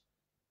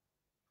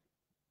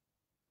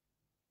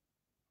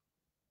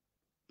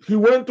 He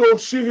went to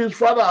see his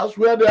fathers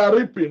where they are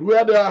reaping,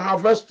 where they are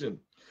harvesting.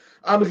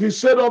 And he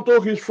said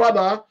unto his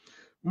father,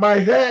 my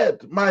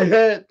head, my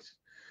head.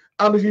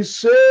 And he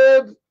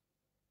said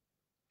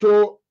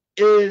to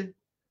a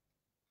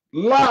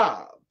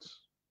lad,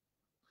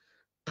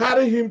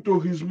 carry him to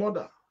his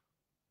mother.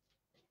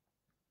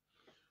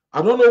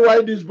 I don't know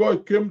why this boy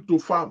came to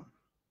farm.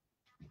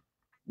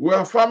 We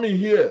are farming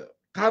here.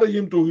 Carry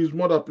him to his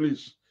mother,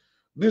 please.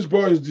 This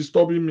boy is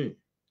disturbing me.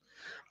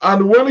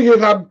 And when he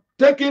had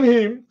taken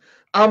him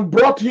and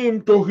brought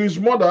him to his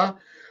mother,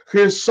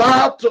 he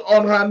sat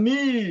on her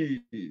knees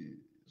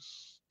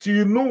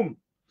till noon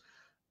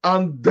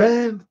and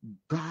then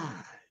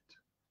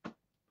died.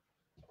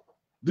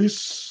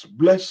 This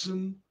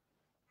blessing,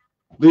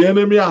 the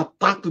enemy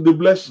attacked the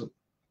blessing.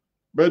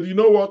 But you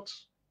know what?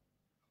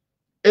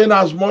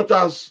 Inasmuch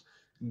as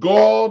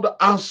God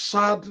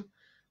answered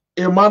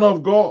a man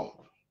of God,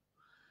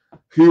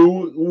 he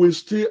will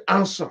still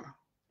answer.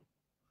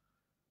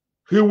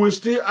 He will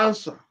still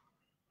answer.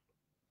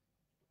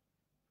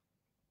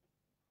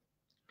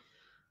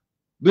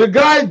 The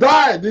guy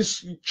died,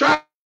 this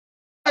child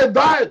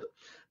died,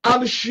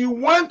 and she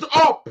went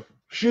up.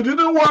 She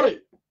didn't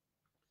worry,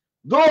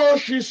 though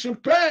she's in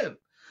pain.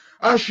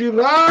 And she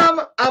ran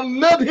and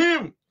laid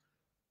him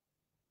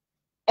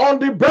on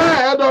the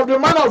bed of the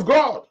man of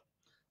God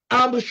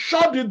and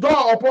shut the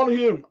door upon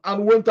him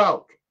and went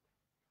out.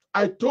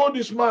 I told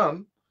this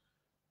man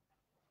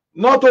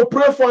not to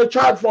pray for a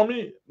child for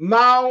me.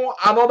 Now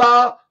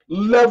another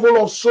level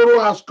of sorrow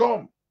has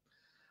come.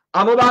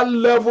 Another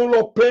level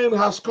of pain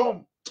has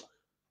come.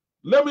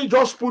 Let me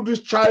just put this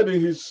child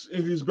in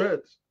his bed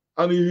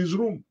and in his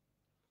room,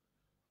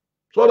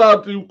 so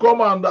that you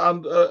come and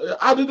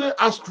I didn't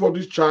ask for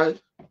this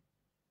child.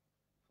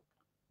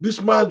 This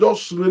man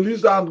just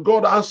released and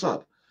God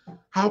answered.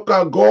 How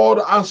can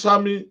God answer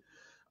me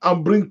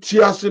and bring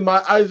tears in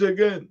my eyes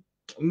again?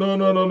 No.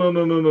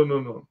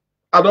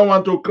 I don't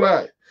want to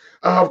cry.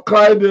 I have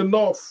cried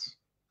enough.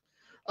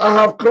 I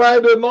have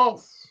cried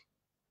enough.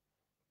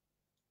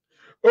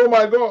 Oh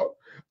my God.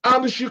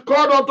 And she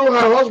called unto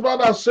her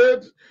husband and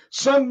said,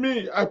 send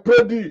me, I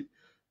pray thee,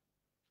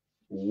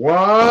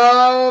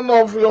 one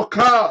of your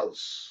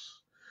cars,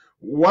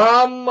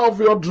 one of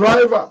your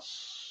drivers,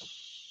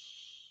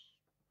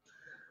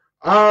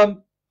 and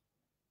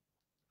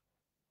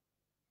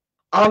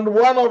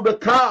one of the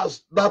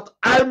cars, that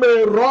I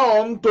may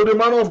run to the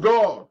man of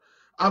God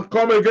and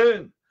come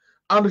again.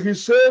 And he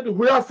said,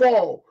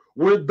 wherefore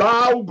wilt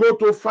thou go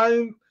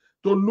to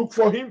look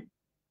for him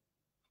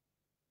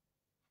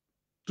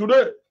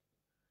today?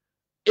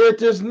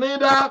 It is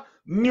neither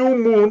new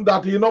moon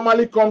that he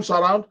normally comes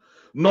around,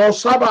 nor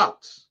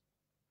Sabbath.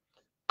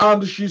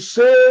 And she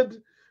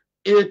said,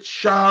 it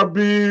shall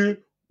be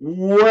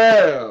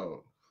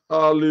well.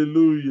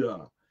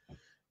 Hallelujah.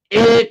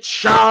 It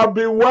shall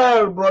be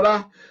well,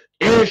 brother.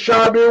 It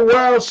shall be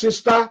well,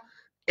 sister.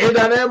 In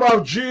the name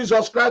of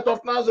Jesus Christ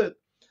of Nazareth.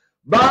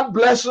 That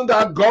blessing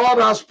that God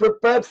has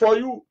prepared for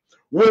you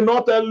will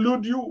not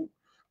elude you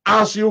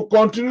as you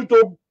continue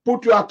to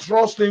put your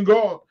trust in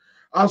God.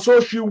 And so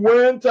she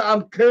went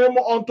and came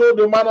unto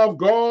the man of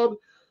God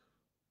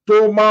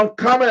to Mount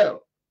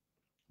Carmel.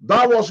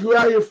 That was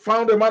where he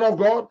found the man of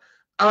God.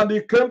 And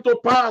it came to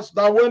pass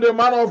that when the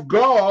man of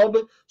God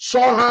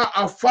saw her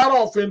afar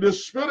off in the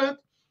spirit,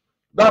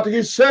 that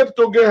he said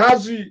to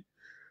Gehazi,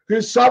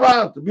 his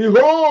servant,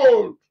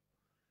 behold,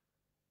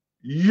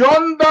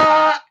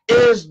 yonder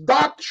is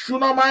that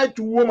Shunammite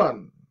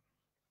woman.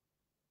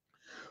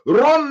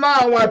 Run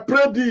now, I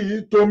pray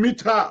thee, to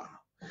meet her.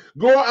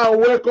 Go and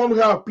welcome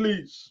her,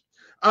 please,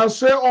 and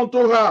say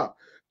unto her,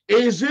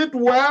 is it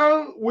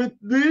well with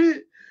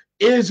thee?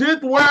 Is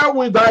it well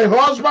with thy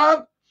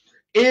husband?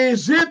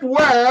 Is it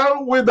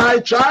well with thy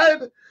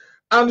child?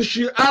 And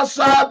she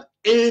answered,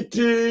 it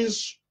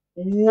is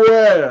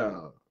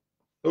well.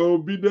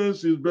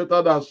 Obedience is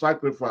better than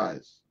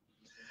sacrifice.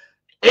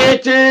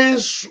 It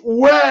is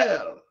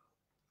well.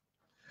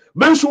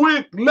 This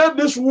week, let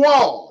this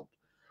word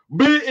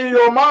be in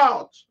your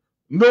mouth.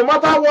 No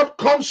matter what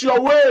comes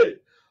your way,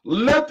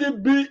 let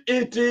it be,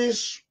 it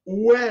is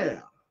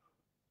well.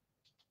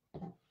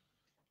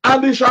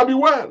 And it shall be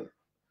well.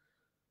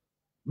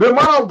 The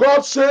man of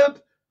God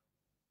said,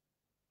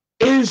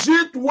 Is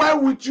it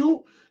well with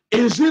you?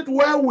 Is it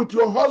well with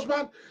your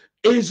husband?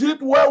 Is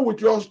it well with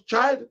your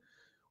child?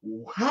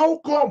 How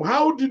come?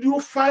 How did you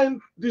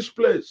find this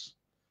place?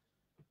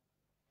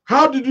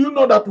 How did you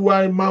know that we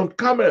are in Mount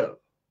Carmel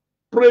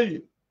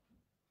praying?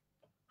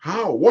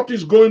 How? What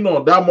is going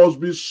on? There must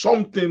be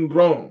something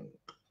wrong.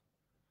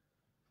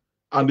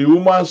 And the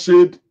woman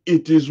said,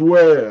 it is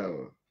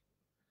well.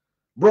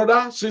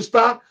 Brother,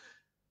 sister,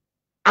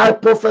 I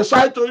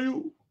prophesy to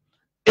you,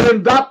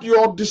 in that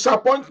your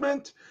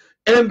disappointment,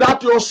 in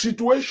that your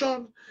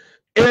situation,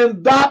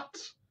 in that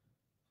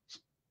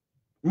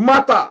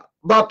matter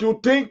that you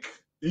think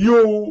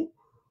you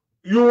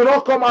will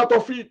not come out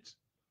of it,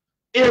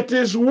 it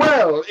is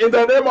well in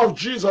the name of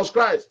Jesus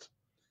Christ.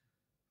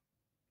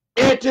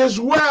 It is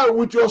well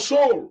with your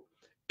soul.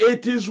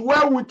 It is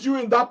well with you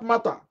in that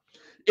matter.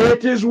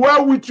 It is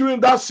well with you in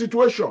that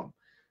situation.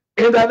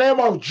 In the name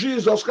of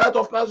Jesus Christ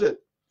of Nazareth.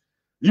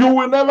 You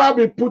will never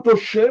be put to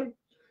shame.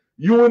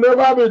 You will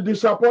never be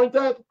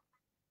disappointed.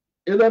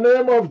 In the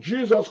name of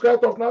Jesus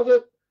Christ of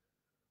Nazareth.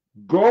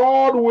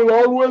 God will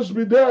always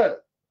be there.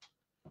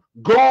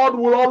 God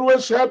will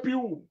always help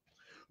you.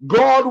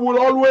 God will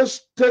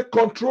always take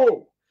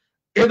control.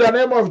 In the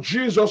name of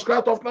Jesus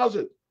Christ of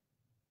Nazareth.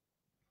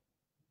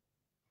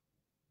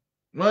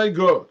 My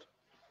God.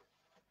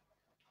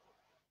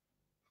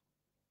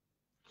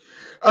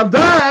 And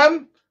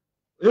then,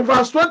 in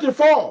verse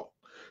 24,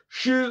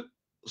 she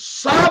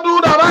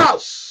saddled an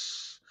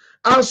ass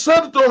and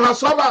said to her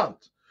servant,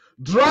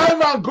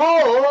 drive and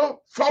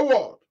go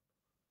forward.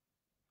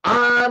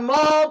 I am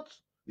not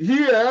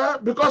here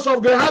because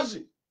of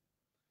Gehazi.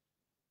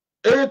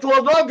 It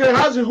was not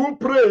Gehazi who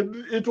prayed,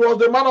 it was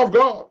the man of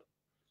God.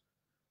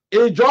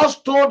 He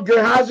just told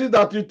Gehazi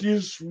that it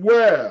is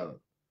well.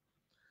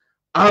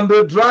 And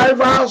the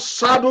driver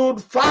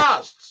saddled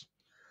fast.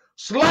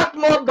 Slack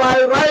not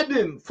thy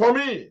riding for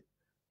me,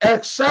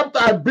 except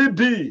I bid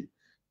thee.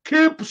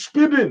 Keep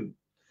speeding.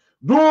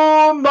 Do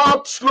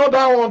not slow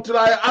down until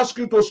I ask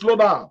you to slow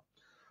down.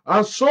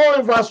 And so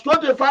in verse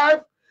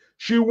 25,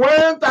 she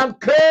went and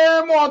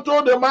came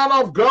unto the man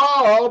of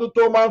God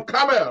to Mount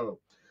Carmel.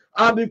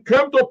 And it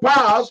came to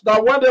pass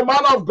that when the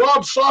man of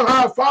God saw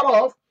her far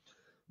off,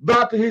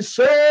 that he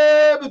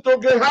said to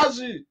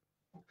Gehazi,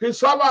 his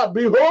servant,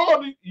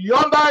 behold,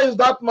 yonder is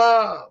that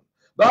man,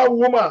 that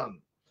woman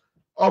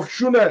of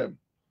Shunem.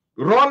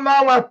 Run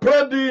now, I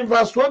pray thee, in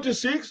verse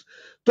 26,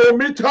 to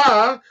meet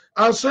her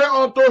and say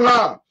unto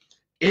her,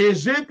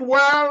 is it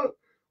well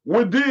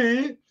with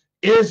thee?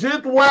 Is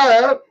it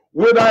well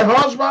with thy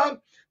husband?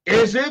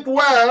 Is it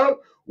well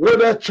with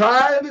the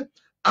child?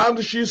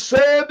 And she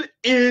said,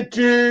 it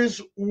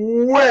is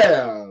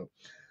well.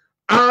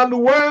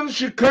 And when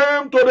she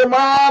came to the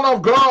man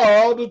of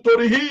God, to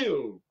the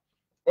hill,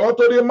 or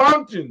to the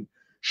mountain,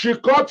 she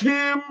caught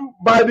him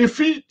by the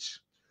feet.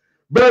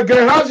 But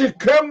Gehazi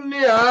came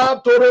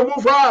near to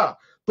remove her,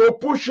 to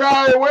push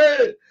her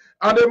away.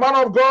 And the man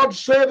of God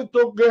said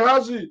to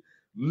Gehazi,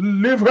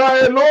 leave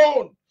her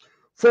alone,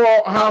 for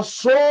her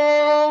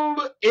soul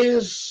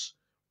is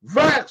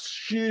vexed,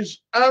 she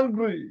is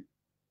angry.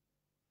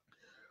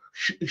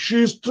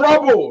 She is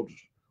troubled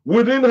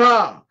within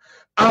her.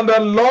 And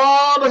the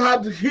Lord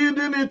had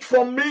hidden it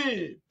from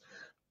me,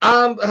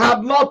 and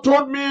had not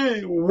told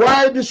me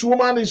why this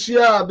woman is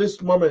here at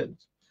this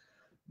moment.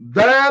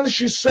 Then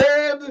she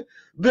said,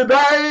 did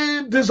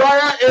I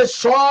desire a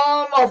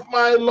son of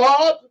my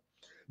Lord?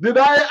 Did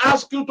I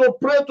ask you to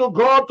pray to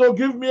God to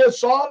give me a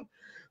son?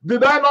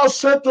 Did I not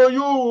say to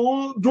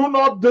you, do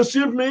not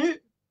deceive me?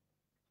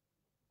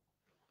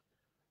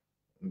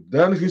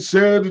 Then he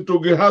said to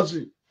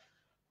Gehazi,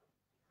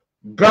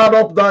 gird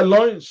up thy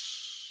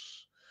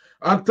loins,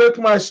 and take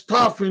my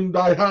staff in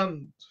thy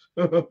hand,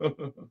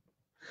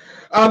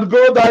 and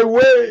go thy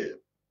way.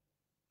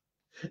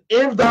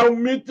 If thou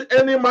meet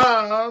any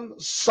man,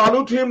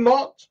 salute him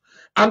not.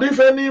 And if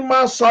any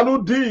man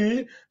salute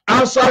thee,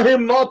 answer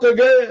him not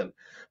again.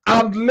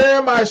 And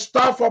lay my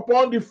staff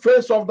upon the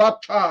face of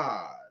that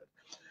child.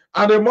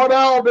 And the mother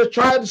of the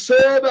child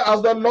said,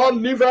 as the Lord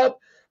liveth,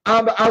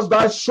 and as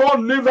thy soul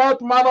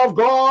liveth, man of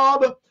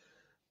God,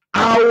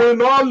 I will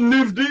not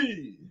leave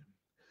thee.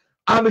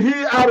 And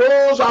he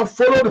arose and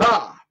followed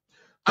her.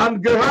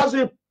 And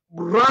Gehazi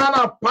ran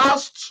and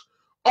passed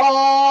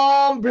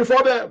on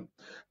before them,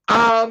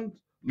 and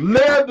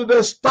laid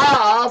the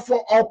staff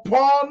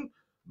upon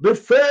the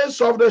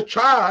face of the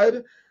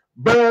child,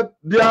 but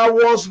there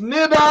was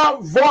neither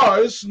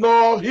voice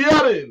nor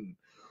hearing.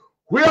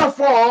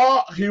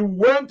 Wherefore he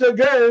went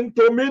again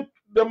to meet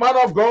the man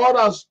of God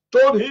and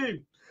told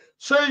him,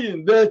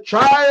 saying, the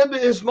child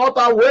is not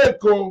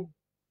awake.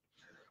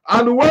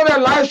 And when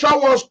Elisha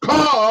was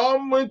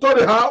come into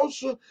the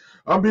house,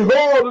 and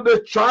behold,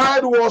 the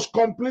child was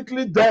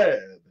completely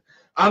dead,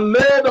 and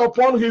laid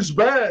upon his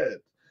bed,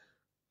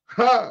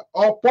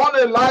 upon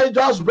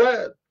Elijah's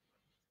bed,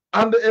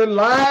 and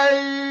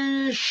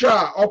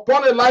Elisha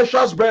upon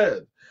Elisha's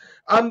bed.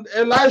 And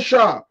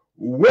Elisha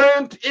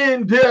went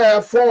in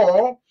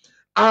therefore,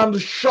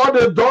 and shut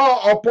the door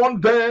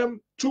upon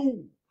them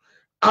too,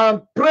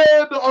 and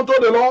prayed unto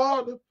the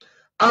Lord.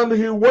 And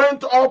he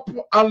went up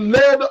and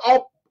laid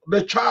up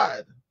the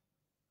child,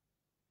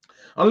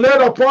 and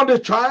laid upon the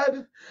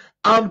child,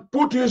 and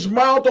put his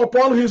mouth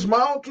upon his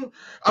mouth,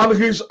 and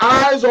his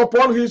eyes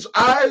upon his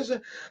eyes,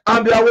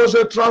 and there was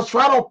a transfer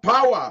of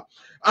power,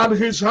 and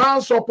his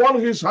hands upon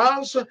his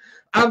hands,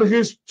 and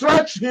he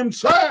stretched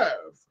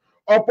himself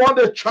upon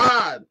the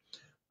child,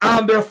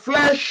 and the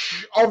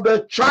flesh of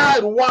the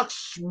child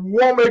waxed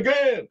warm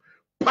again.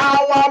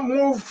 Power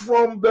moved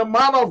from the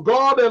man of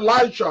God,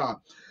 Elisha,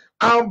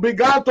 and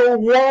began to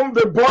warm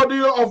the body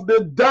of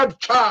the dead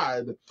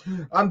child.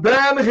 And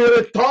then he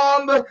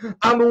returned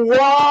and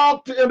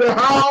walked in the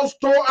house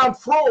to and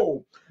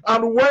fro,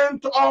 and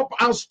went up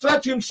and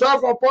stretched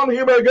himself upon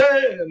him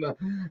again.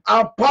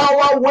 And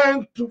power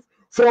went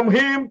from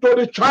him to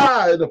the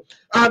child,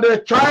 and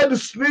the child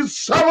sneezed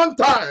 7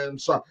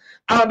 times,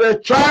 and the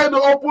child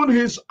opened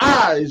his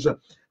eyes.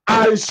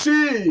 I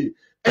see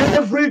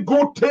every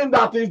good thing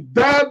that is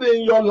dead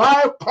in your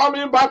life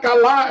coming back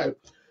alive,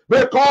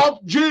 because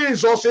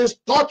Jesus is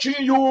touching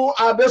you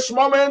at this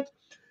moment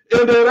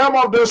in the realm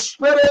of the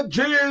Spirit.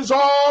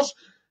 Jesus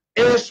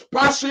is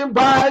passing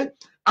by,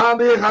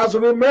 and he has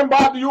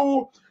remembered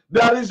you.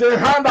 There is a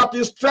hand that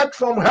is stretched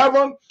from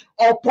heaven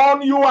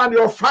upon you and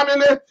your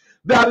family.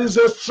 There is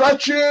a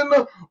stretching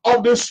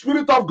of the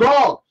Spirit of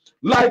God,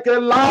 like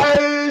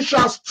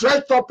Elisha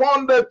stretched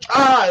upon the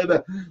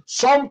child.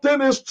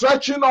 Something is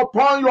stretching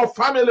upon your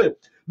family.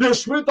 The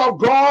Spirit of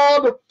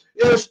God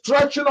is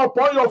stretching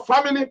upon your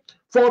family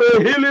for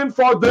a healing,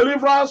 for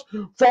deliverance,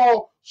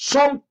 for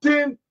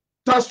something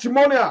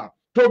testimonial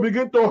to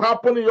begin to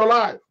happen in your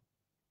life.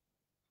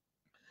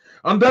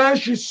 And then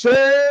she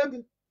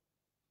said,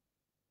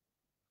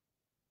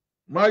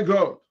 my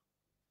God,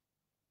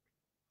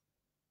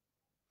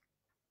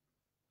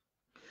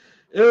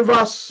 in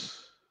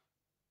verse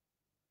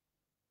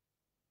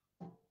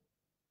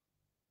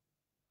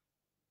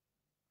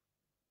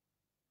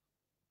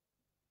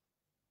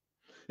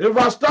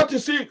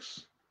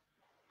 36,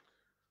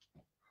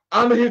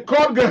 and he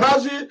called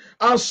Gehazi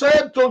and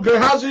said to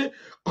Gehazi,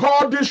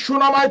 call this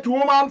Shunammite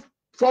woman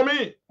for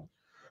me.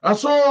 And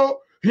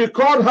so he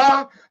called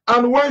her,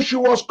 and when she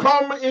was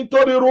come into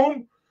the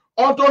room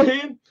unto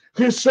him,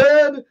 he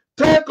said,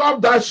 take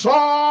up thy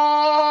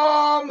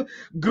son,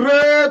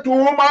 great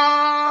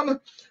woman,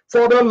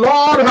 for the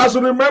Lord has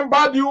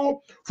remembered you,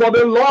 for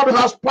the Lord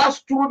has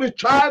passed through the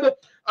child,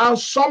 and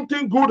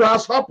something good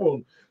has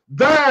happened.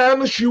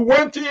 Then she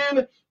went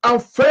in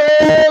and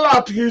fell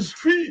at his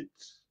feet,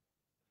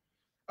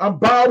 and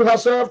bowed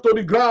herself to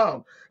the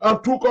ground,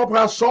 and took up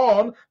her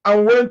son,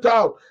 and went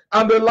out.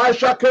 And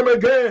Elisha came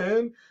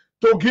again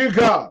to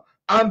Gilgal,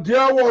 and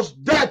there was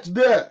death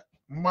there.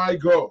 My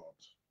God.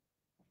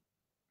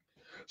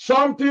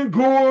 Something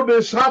good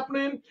is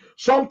happening.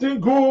 Something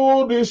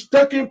good is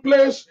taking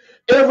place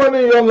even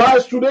in your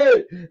lives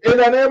today. In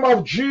the name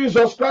of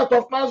Jesus Christ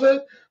of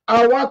Nazareth,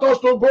 I want us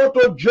to go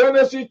to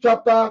Genesis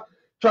chapter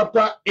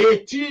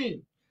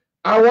 18.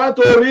 I want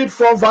to read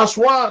from verse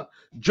 1.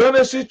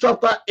 Genesis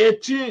chapter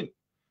 18.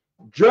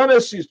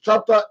 Genesis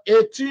chapter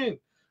 18.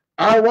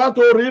 I want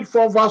to read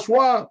from verse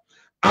 1.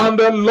 And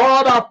the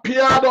Lord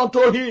appeared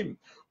unto him,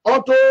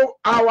 unto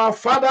our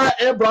father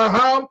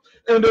Abraham,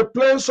 in the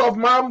plains of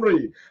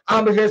Mamre,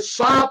 and he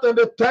sat in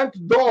the tent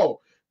door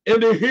in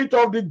the heat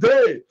of the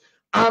day.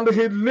 And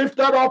he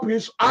lifted up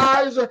his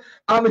eyes,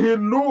 and he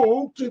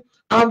looked,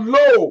 and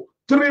lo,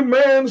 3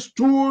 men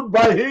stood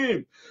by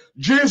him.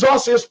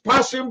 Jesus is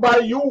passing by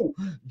you.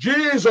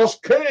 Jesus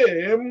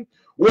came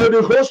with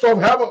the host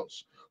of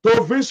heavens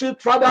to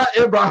visit Father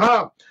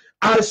Abraham.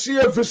 I see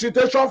a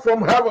visitation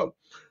from heaven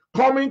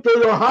coming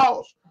to your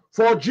house,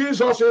 for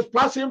Jesus is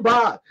passing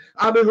by,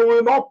 and he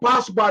will not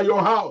pass by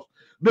your house.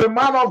 The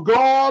man of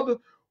God,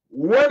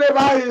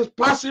 whenever he is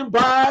passing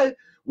by,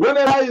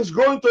 whenever he's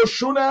going to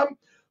Shunem,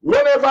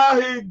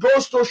 whenever he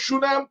goes to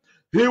Shunem,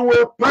 he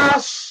will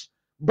pass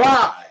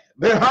by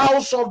the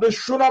house of the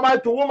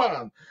Shunammite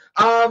woman.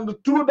 And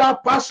through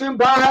that passing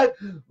by,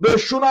 the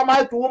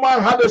Shunammite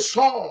woman had a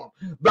son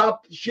that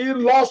she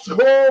lost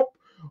hope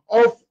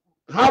of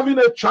having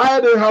a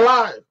child in her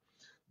life.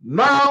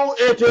 Now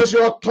it is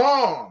your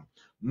turn.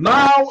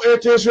 Now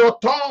it is your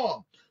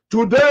turn.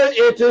 Today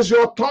it is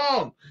your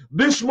turn.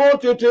 This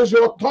month it is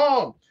your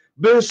turn.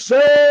 The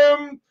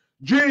same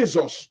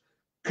Jesus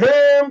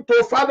came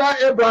to Father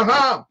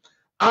Abraham,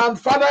 and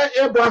Father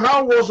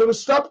Abraham was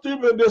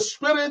receptive in the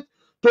spirit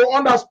to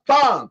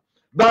understand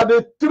that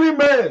the 3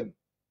 men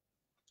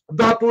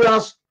that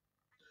were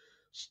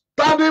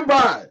standing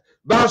by,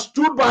 that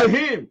stood by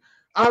him,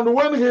 and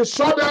when he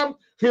saw them,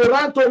 he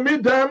ran to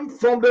meet them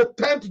from the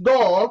tent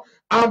door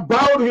and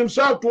bowed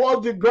himself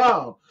towards the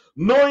ground,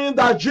 knowing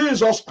that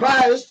Jesus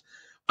Christ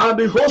and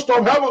the host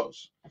of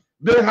heavens,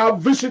 they have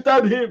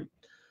visited him.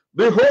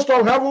 The host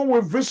of heaven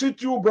will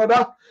visit you,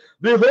 brother.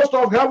 The host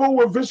of heaven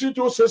will visit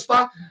you,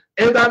 sister,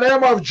 in the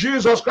name of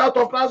Jesus Christ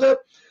of Nazareth.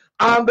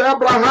 And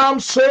Abraham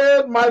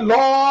said, my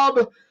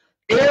Lord,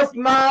 if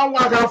now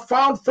I have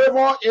found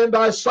favor in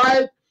thy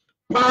sight,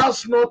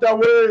 pass not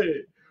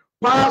away.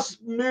 Pass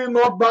me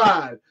not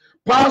by.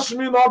 Pass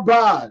me not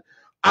by.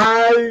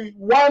 I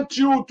want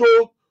you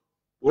to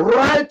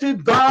write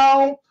it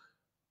down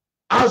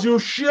as you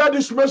share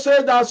this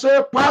message and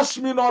say, pass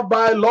me not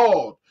by,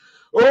 Lord.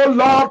 Oh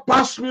Lord,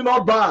 pass me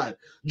not by.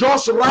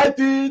 Just write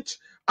it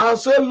and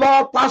say,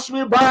 Lord, pass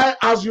me by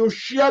as you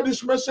share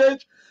this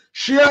message.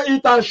 Share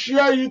it and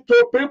share it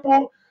to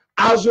people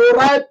as you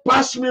write,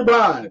 pass me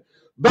by.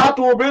 That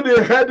will be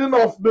the heading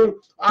of the,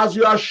 as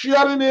you are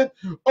sharing it,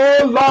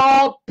 oh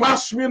Lord,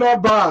 pass me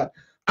not by.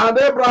 And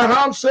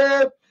Abraham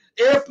said,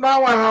 if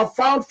now I have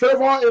found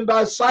favor in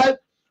thy sight,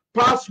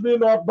 pass me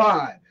not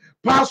by.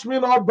 Pass me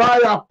not by,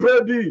 I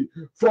pray thee,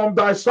 from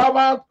thy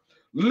servant.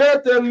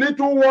 Let a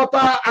little water,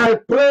 I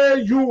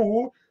pray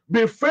you,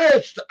 be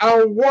fetched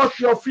and wash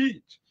your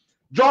feet.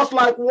 Just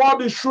like what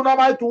the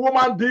Shunammite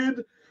woman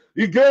did.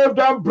 He gave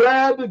them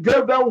bread, he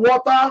gave them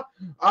water.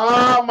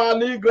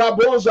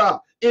 Maligrabosa.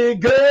 He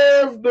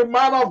gave the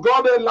man of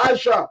God,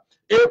 Elisha,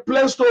 a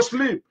place to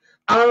sleep.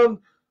 And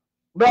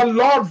the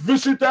Lord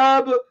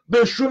visited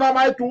the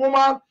Shunammite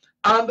woman,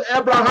 and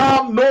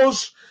Abraham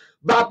knows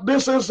that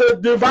this is a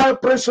divine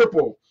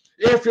principle.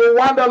 If you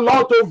want the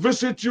Lord to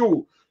visit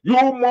you,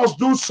 you must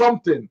do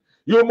something.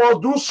 You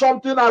must do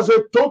something as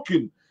a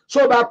token,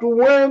 so that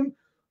when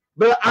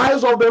the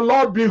eyes of the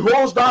Lord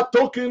beholds that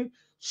token,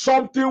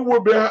 something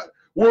will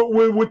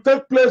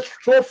take place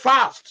so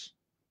fast.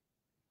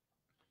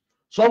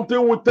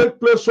 Something will take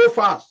place so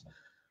fast.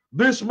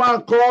 This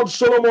man called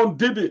Solomon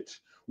did it.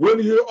 When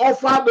he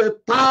offered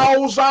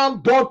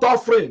 1,000 burnt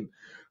offering,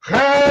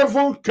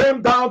 heaven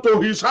came down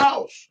to his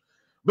house,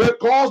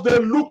 because they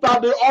looked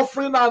at the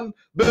offering and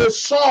they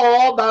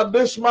saw that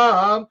this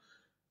man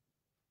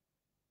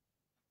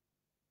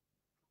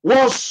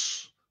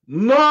was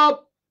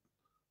not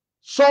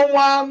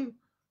someone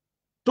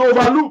to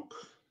overlook.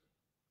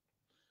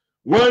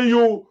 When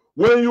you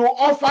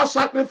offer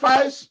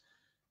sacrifice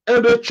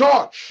in the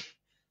church,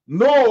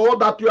 know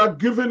that you are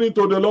giving it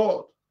to the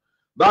Lord,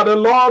 that the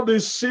Lord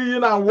is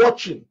seeing and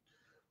watching.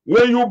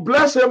 When you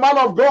bless a man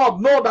of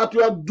God, know that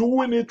you are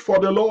doing it for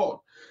the Lord,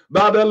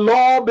 that the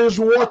Lord is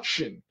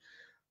watching.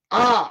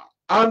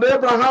 And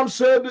Abraham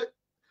said,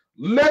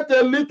 let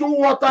a little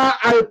water,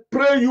 I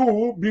pray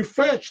you, be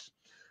fetched,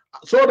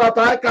 so that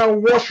I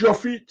can wash your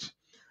feet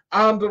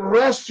and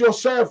rest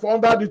yourself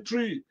under the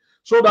tree,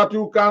 so that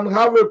you can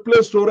have a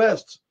place to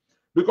rest.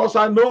 Because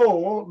I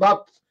know that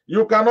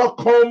you cannot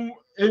come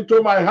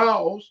into my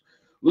house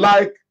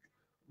like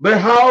the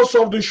house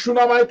of the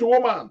Shunammite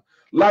woman,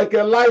 like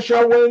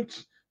Elisha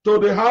went to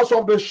the house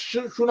of the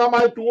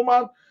Shunammite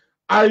woman.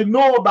 I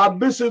know that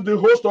this is the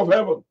host of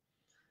heaven.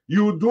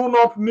 You do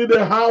not need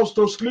a house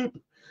to sleep.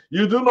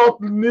 You do not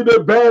need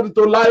a bed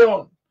to lie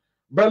on.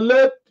 But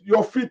let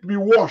your feet be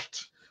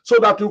washed so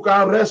that you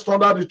can rest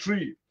under the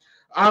tree.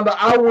 And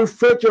I will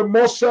fetch a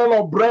morsel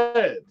of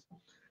bread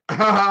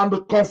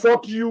and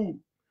comfort you,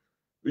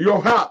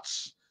 your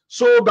hearts,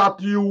 so that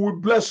you will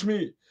bless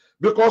me.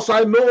 Because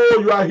I know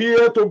you are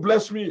here to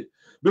bless me.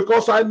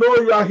 Because I know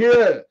you are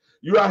here.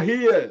 You are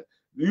here.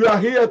 You are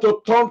here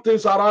to turn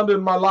things around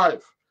in my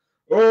life.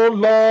 Oh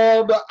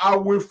Lord, I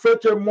will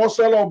fetch a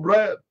morsel of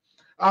bread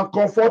and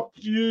comfort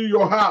you,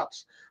 your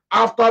hearts.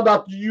 After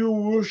that,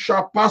 you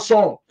shall pass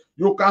on.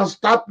 You can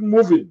start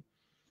moving.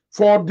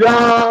 For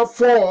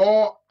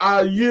therefore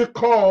are ye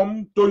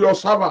come to your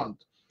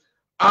servant.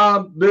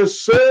 And they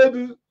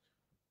said,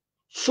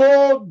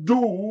 so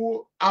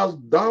do as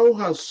thou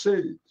hast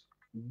said.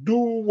 Do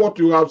what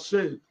you have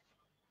said.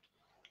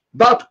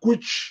 That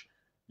which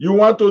you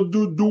want to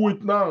do, do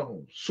it now,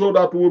 so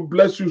that we'll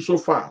bless you so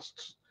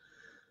fast.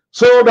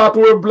 So that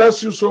we'll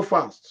bless you so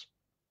fast.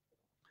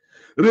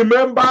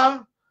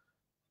 Remember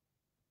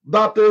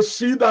that the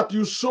seed that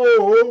you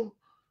sow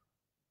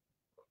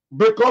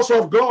because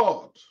of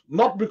God,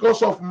 not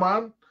because of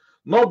man,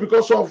 not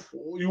because of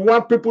you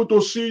want people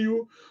to see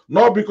you,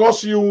 not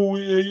because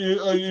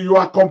you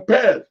are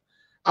compared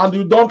and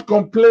you don't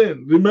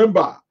complain.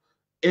 Remember,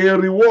 a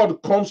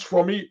reward comes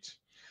from it.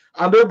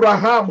 And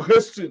Abraham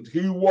hastened.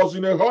 He was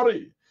in a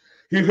hurry.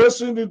 He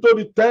hastened into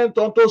the tent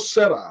unto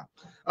Sarah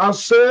and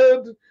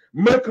said,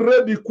 make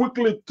ready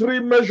quickly 3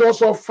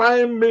 measures of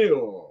fine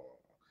meal.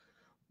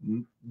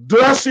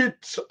 Dress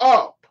it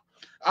up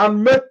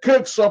and make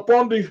cakes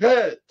upon the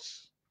head.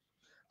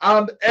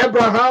 And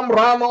Abraham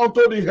ran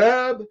unto the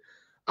head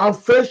and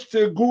fetched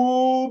a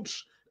good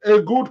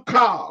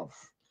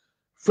calf,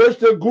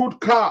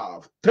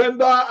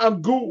 tender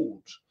and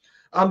good,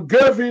 and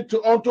gave it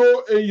unto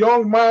a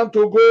young man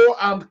to go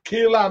and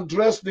kill and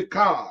dress the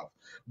calf,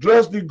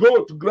 dress the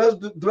goat, dress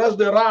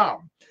the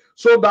ram,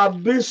 so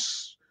that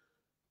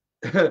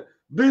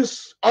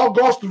these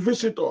August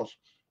visitors,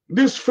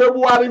 these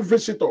February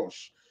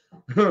visitors,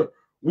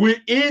 we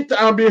eat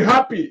and be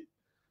happy.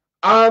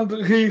 And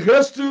he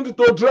hastened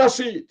to dress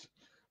it.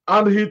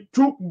 And he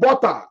took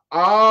butter,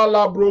 a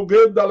la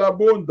brogade de la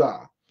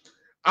bonda,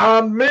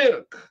 and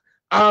milk,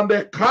 and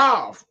a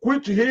calf,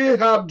 which he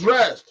had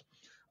dressed,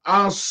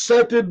 and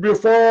set it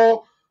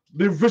before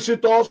the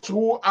visitors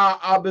who are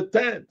at the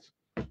tent.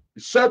 He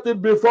set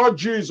it before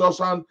Jesus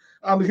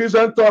and his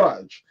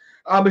entourage.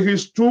 And he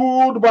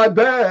stood by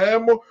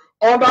them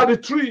under the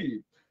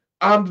tree,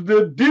 and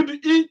they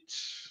did eat.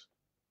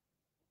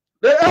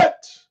 They ate.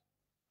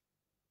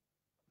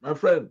 My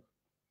friend,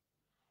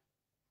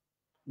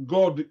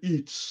 God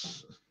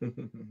eats.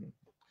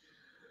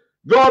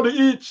 God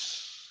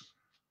eats.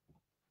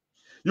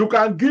 You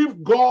can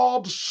give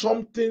God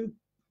something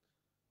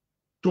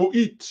to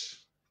eat.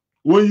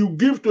 When you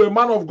give to a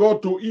man of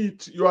God to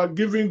eat, you are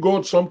giving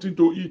God something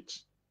to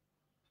eat.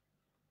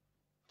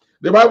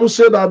 The Bible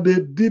said that they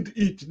did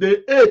eat. They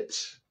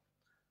ate.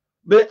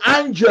 The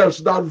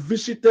angels that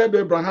visited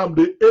Abraham,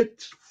 they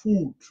ate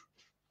food.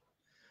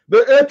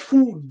 They ate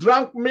food,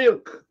 drank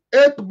milk,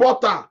 ate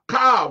butter,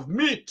 calf,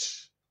 meat.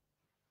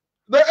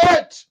 They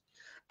ate.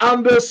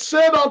 And they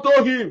said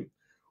unto him,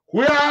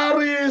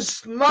 where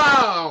is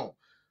now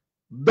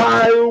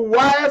thy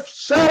wife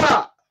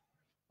Sarah?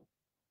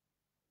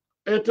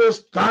 It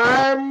is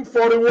time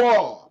for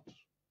reward.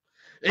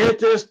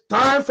 It is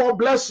time for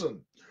blessing.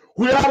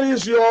 Where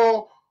is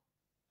your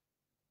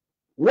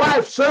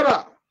wife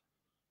Sarah?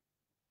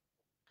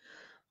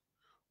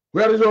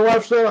 Where is your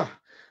wife Sarah?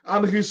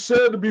 And he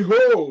said,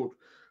 behold,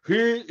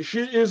 she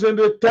is in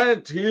the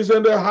tent, he is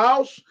in the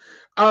house.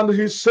 And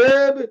he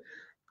said,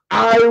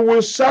 I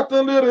will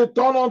certainly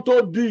return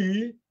unto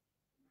thee.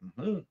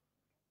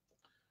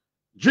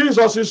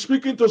 Jesus is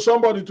speaking to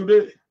somebody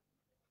today.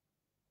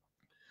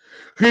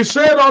 He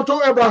said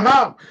unto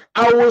Abraham,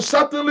 I will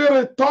certainly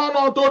return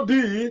unto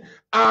thee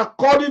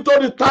according to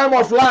the time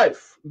of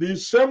life. The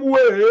same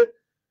way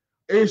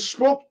he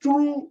spoke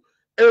through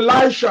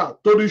Elisha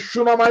to the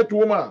Shunammite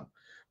woman,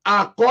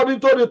 according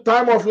to the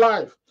time of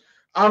life.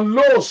 And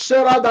lo,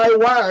 Sarah thy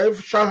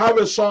wife shall have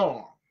a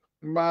son.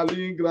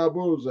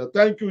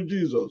 Thank you,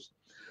 Jesus.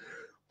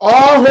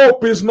 All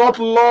hope is not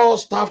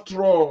lost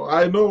after all.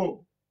 I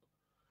know.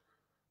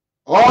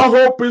 All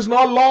hope is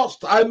not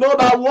lost. I know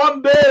that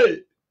one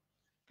day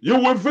you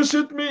will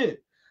visit me.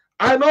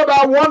 I know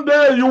that one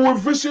day you will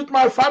visit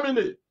my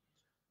family.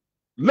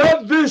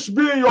 Let this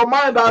be in your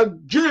mind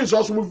that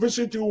Jesus will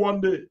visit you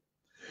one day.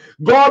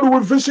 God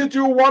will visit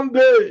you one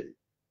day.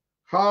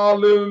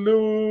 Hallelujah.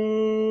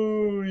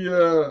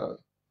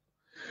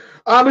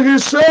 And he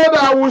said,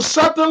 I will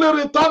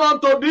certainly return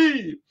unto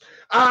thee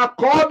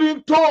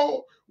according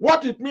to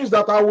what it means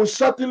that I will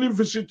certainly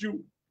visit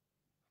you.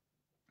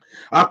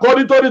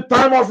 According to the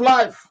time of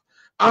life.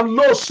 And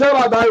lo,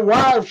 Sarah thy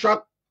wife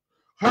shall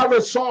have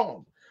a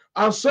son.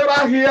 And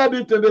Sarah heard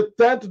it in the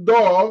tent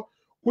door,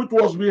 which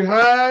was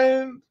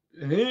behind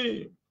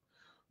him.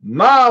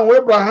 Now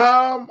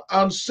Abraham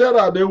and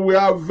Sarah, they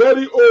were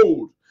very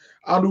old,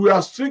 and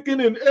were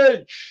stricken in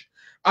age.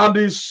 And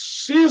he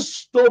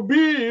ceased to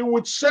be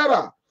with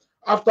Sarah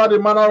after the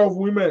manner of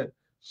women.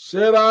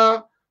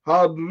 Sarah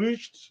had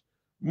reached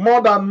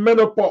more than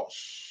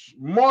menopause.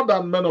 More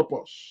than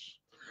menopause.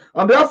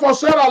 And therefore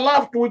Sarah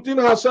laughed within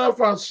herself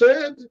and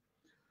said,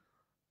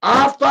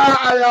 after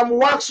I am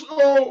waxed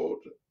old,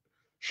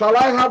 shall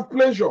I have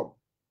pleasure?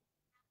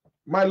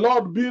 My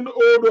Lord being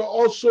old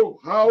also,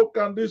 how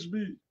can this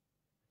be?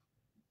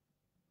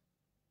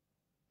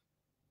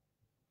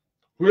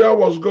 Where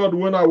was God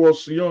when I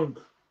was young?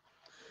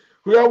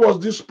 Where was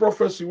this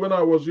prophecy when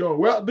I was young?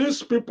 Where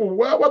these people,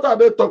 what are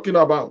they talking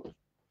about?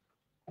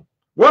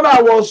 When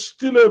I was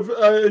still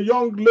a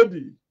young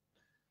lady,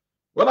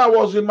 when I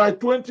was in my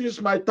 20s,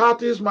 my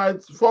 30s, my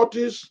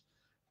 40s,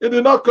 it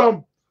did not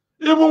come.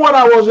 Even when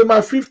I was in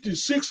my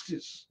 50s,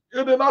 60s,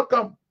 it did not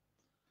come.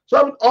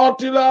 So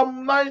until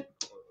I'm 90,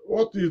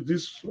 what is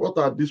this? What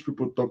are these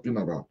people talking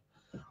about?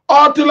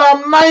 Until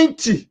I'm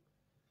 90,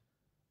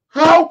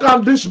 how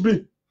can this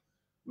be?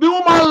 The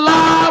woman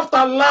laughed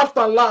and laughed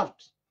and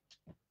laughed.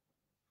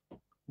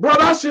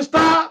 Brother,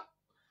 sister,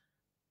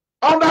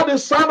 under the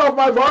sound of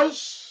my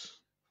voice,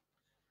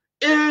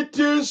 it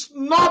is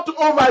not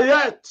over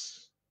yet.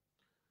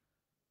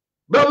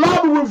 The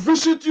Lord will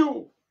visit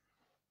you.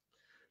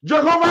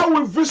 Jehovah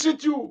will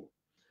visit you.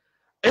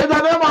 In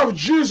the name of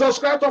Jesus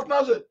Christ of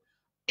Nazareth,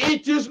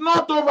 it is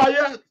not over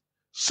yet.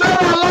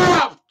 Sarah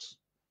laughed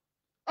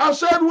and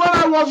said, when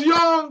I was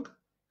young,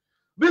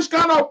 this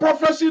kind of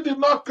prophecy did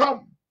not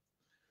come.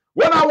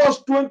 When I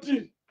was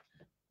 20,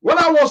 when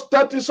I was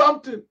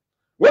 30-something,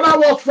 when I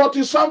was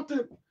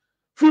 40-something,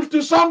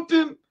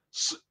 50-something,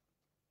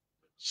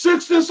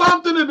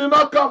 60-something, it did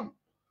not come.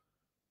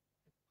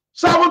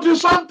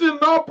 70-something,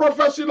 no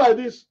prophecy like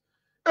this.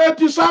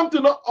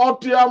 80-something,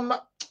 until I'm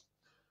not.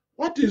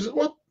 What is,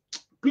 what,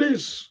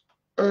 please.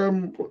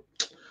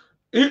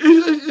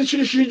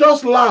 She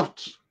just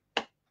laughed.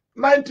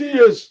 90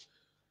 years.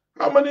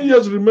 How many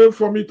years remain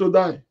for me to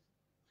die?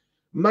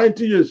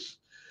 90 years.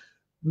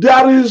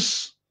 There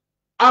is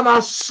an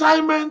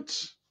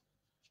assignment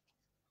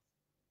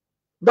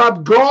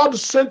that God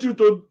sent you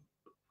to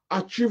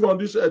achieve on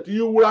this earth.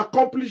 You will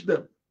accomplish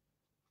them.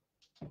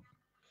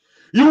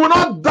 You will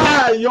not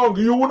die young.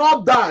 You will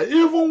not die.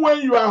 Even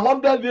when you are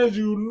 100 years,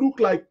 you look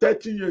like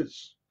 30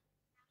 years.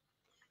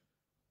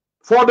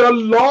 For the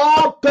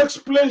Lord takes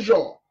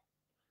pleasure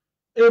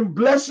in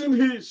blessing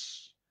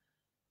his,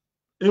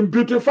 in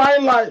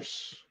beautifying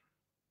lives.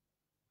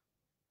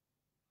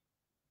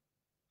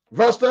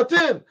 Verse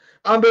 13,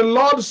 And the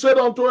Lord said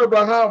unto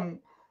Abraham,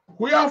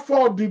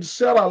 wherefore did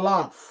Sarah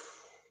laugh?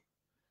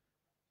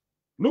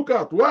 Look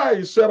at, why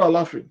is Sarah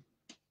laughing?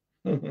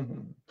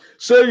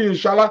 Saying,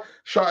 shall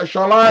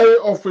I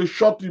of a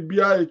surety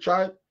bear a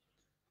child,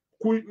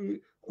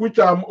 which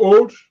I'm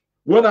old,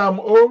 when I'm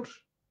old?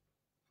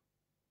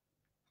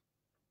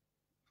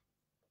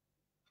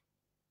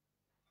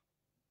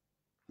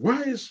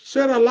 Why is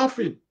Sarah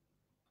laughing?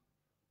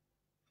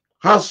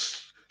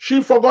 Has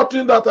she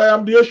forgotten that I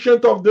am the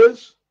Ancient of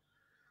Days?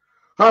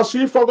 Has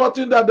he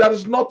forgotten that there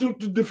is nothing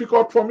too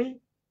difficult for me?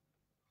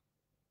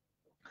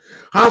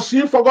 Has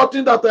he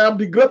forgotten that I am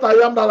the great I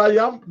am that I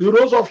am, the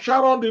rose of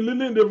Sharon, the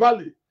lily in the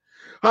valley?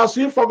 Has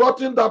he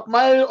forgotten that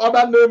my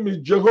other name is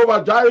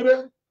Jehovah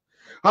Jireh?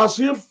 Has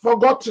he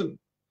forgotten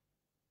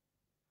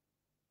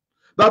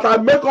that I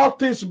make all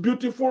things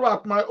beautiful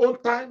at my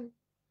own time?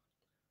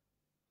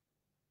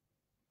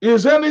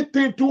 Is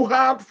anything too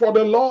hard for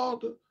the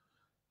Lord?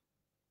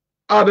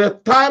 At the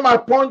time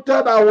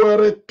appointed, I will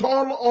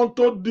return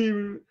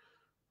unto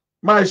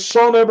my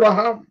son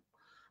Abraham,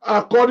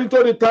 according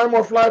to the time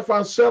of life,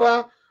 and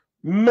Sarah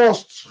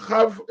must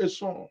have a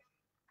son,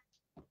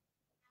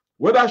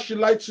 whether she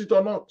likes it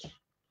or not.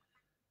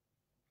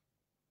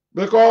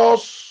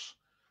 Because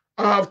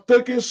I have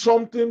taken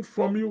something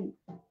from you.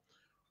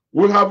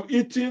 We have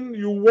eaten,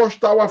 you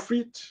washed our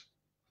feet.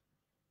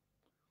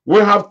 We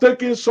have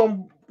taken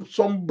some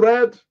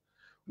bread.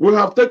 We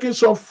have taken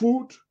some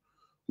food.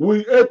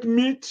 We ate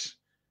meat.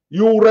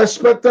 You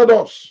respected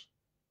us.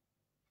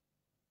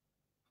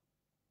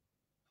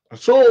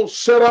 So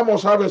Sarah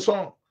must have a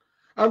son.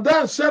 And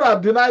then Sarah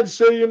denied,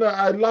 saying,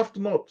 I laughed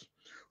not,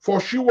 for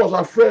she was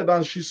afraid.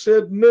 And she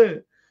said,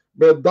 nay,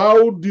 but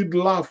thou did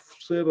laugh,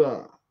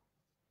 Sarah.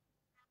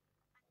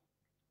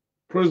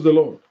 Praise the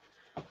Lord.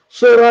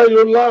 Sarah,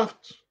 you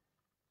laughed.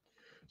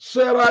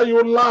 Sarah,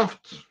 you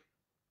laughed.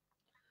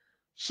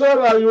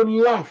 Sarah, you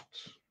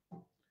laughed.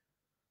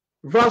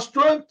 Verse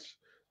 20,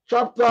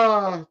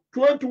 chapter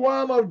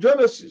 21 of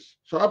Genesis.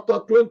 Chapter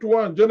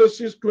 21,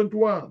 Genesis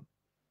 21.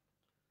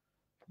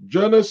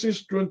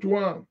 Genesis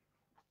 21.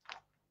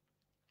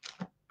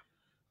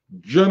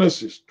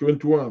 Genesis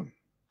 21.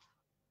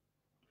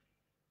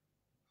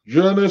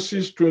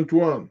 Genesis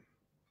 21.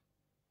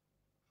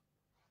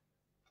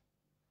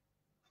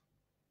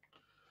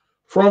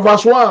 From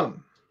verse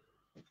 1.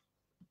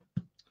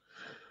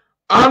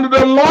 And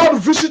the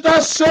Lord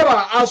visited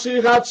Sarah as he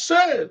had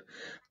said,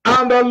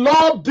 and the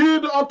Lord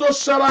did unto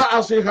Sarah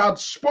as he had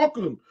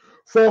spoken.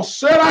 For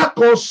Sarah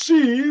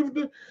conceived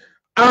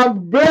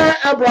and bare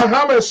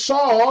Abraham a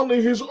son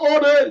in his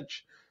old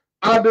age,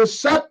 at the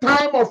set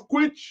time of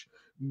which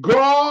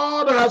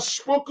God had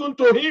spoken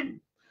to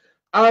him.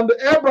 And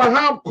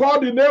Abraham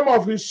called the name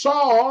of his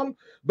son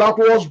that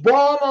was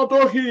born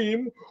unto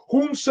him,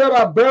 whom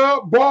Sarah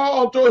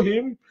bore unto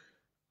him,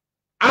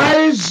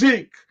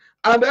 Isaac.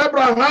 And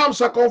Abraham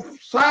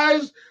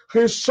circumcised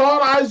his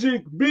son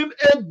Isaac, being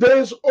 8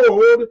 days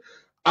old,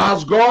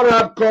 as God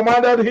had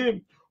commanded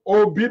him.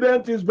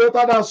 Obedience is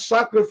better than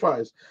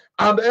sacrifice.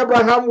 And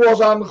Abraham was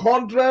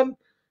 100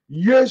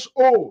 years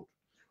old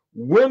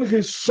when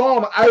his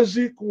son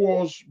Isaac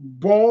was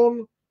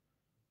born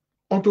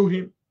unto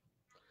him.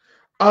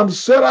 And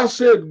Sarah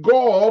said,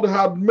 God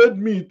had made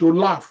me to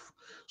laugh,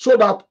 so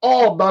that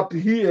all that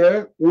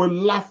hear will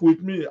laugh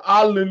with me.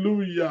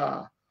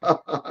 Hallelujah.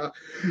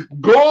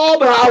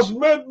 God has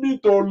made me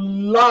to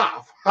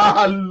laugh.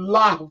 I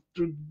laugh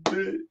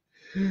today.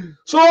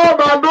 So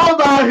that those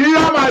that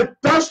hear my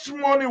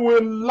testimony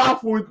will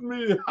laugh with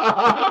me.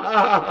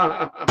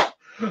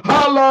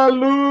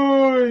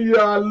 Hallelujah.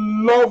 I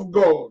love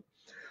God.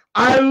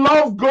 I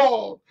love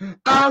God.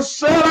 And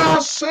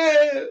Sarah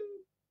said,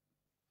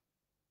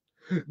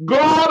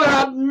 God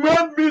had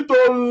made me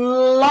to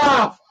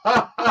laugh.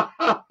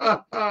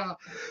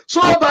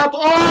 So that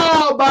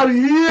all that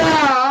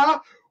hear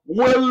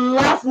will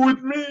laugh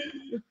with me.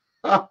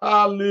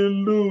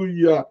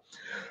 Hallelujah.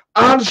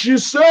 And she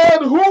said,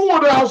 who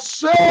would have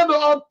said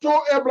unto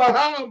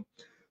Abraham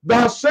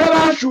that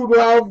Sarah should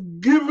have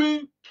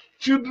given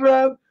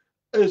children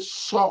a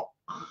son?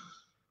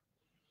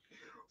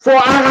 For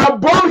I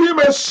have borne him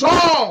a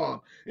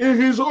son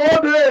in his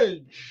old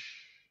age.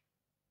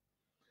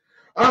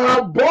 I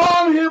have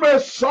borne him a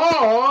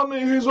son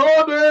in his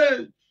old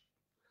age.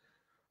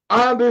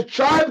 And the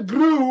child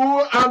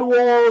grew and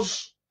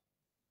was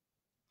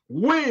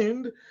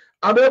weaned,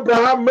 and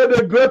Abraham made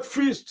a great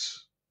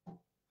feast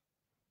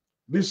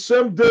the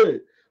same day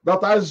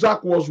that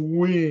Isaac was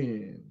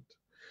weaned.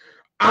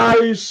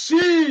 I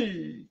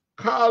see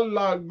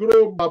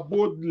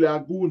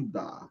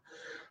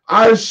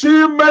I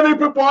see many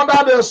people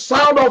under the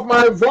sound of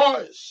my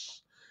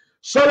voice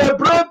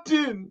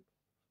celebrating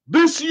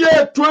this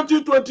year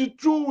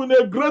 2022 in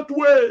a great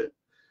way,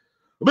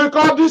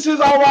 because this is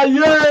our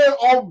year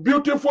of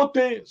beautiful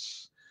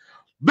things.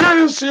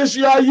 This is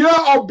your year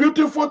of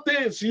beautiful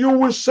things. You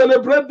will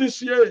celebrate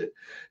this year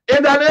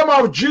in the name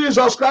of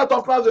Jesus Christ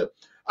of Nazareth.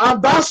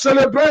 And that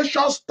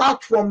celebration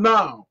starts from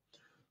now.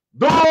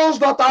 Those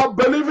that are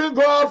believing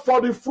God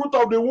for the fruit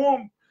of the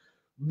womb,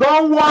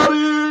 Don't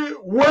worry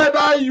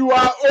whether you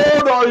are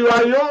old or you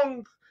are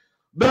young.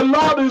 The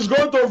Lord is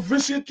going to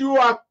visit you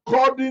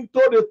according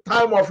to the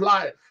time of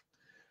life.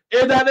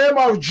 In the name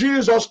of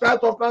Jesus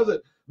Christ of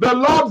Nazareth. The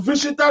Lord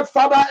visited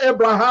Father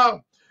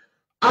Abraham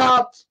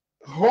at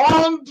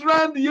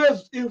 100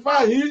 years. In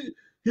fact,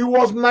 he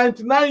was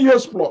 99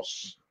 years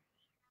plus.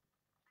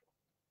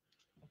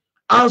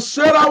 And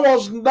Sarah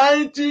was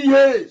 90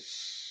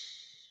 years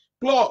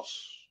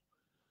plus.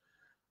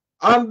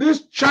 And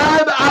this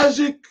child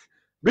Isaac,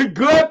 the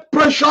great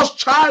precious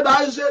child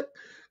Isaac,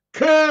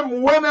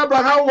 came when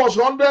Abraham was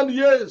 100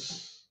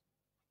 years.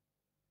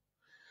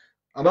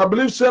 And I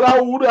believe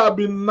Sarah would have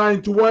been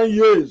 91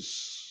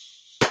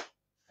 years.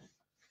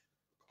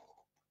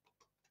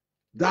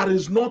 That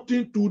is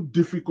nothing too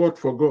difficult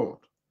for God.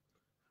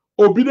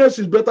 Obedience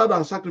is better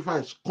than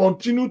sacrifice.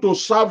 Continue to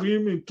serve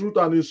him in truth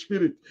and in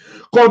spirit.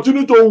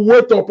 Continue to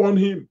wait upon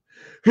him.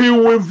 He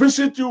will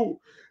visit you.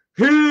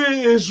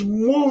 He is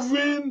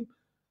moving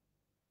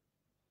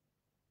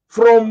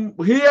from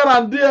here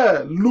and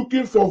there,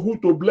 looking for who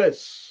to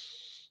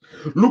bless,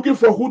 looking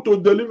for who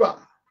to deliver.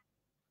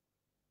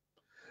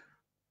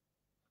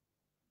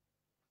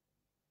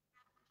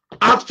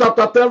 Acts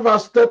chapter 10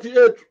 verse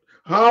 38,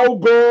 how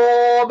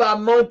God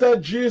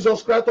anointed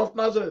Jesus Christ of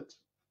Nazareth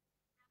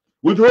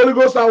with Holy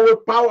Ghost and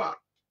with power,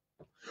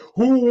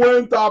 who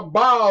went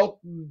about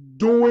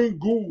doing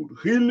good,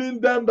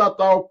 healing them that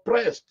are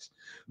oppressed,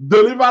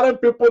 delivering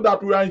people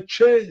that were in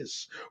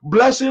chains,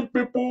 blessing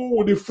people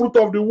with the fruit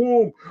of the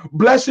womb,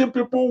 blessing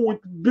people with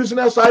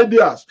business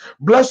ideas,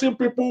 blessing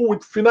people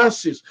with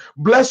finances,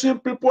 blessing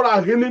people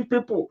and healing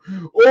people.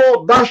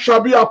 Oh, that shall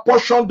be a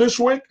portion this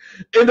week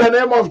in the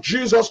name of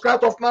Jesus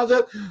Christ of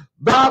Nazareth.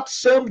 That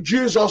same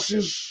Jesus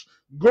is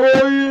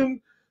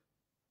going,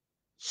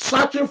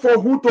 searching for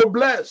who to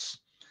bless.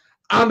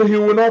 And he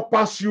will not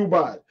pass you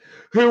by.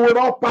 He will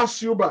not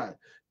pass you by.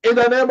 In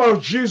the name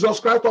of Jesus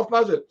Christ of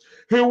Nazareth,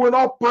 he will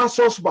not pass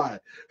us by.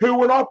 He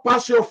will not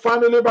pass your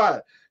family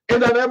by.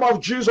 In the name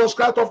of Jesus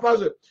Christ of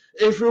Nazareth,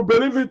 if you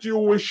believe it, you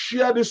will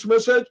share this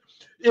message.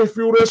 If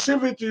you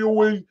receive it, you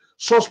will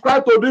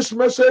subscribe to this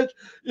message.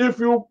 If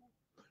you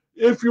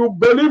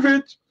believe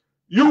it,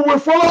 you will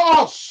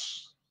follow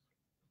us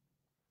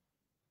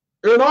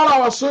in all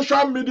our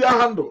social media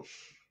handles.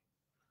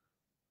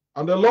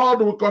 And the Lord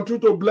will continue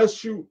to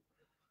bless you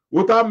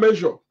without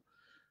measure.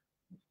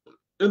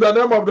 In the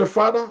name of the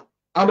Father,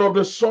 and of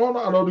the Son,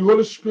 and of the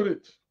Holy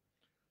Spirit.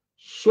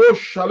 So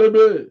shall it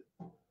be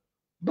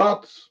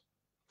that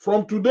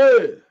from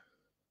today,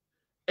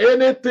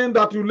 anything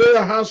that you lay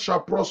your hands shall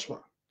prosper.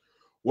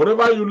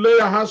 Whatever you lay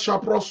your hands shall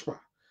prosper.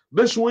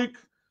 This week,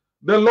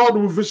 the Lord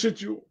will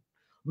visit you.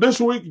 This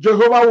week,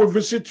 Jehovah will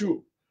visit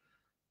you.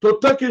 To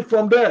take it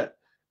from there,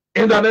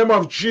 in the name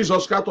of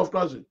Jesus Christ of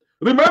Nazareth.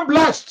 Remain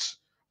blessed,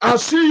 and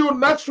see you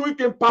next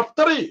week in part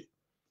 3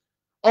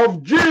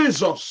 of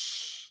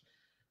Jesus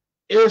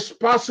is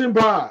passing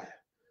by.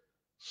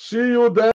 See you then.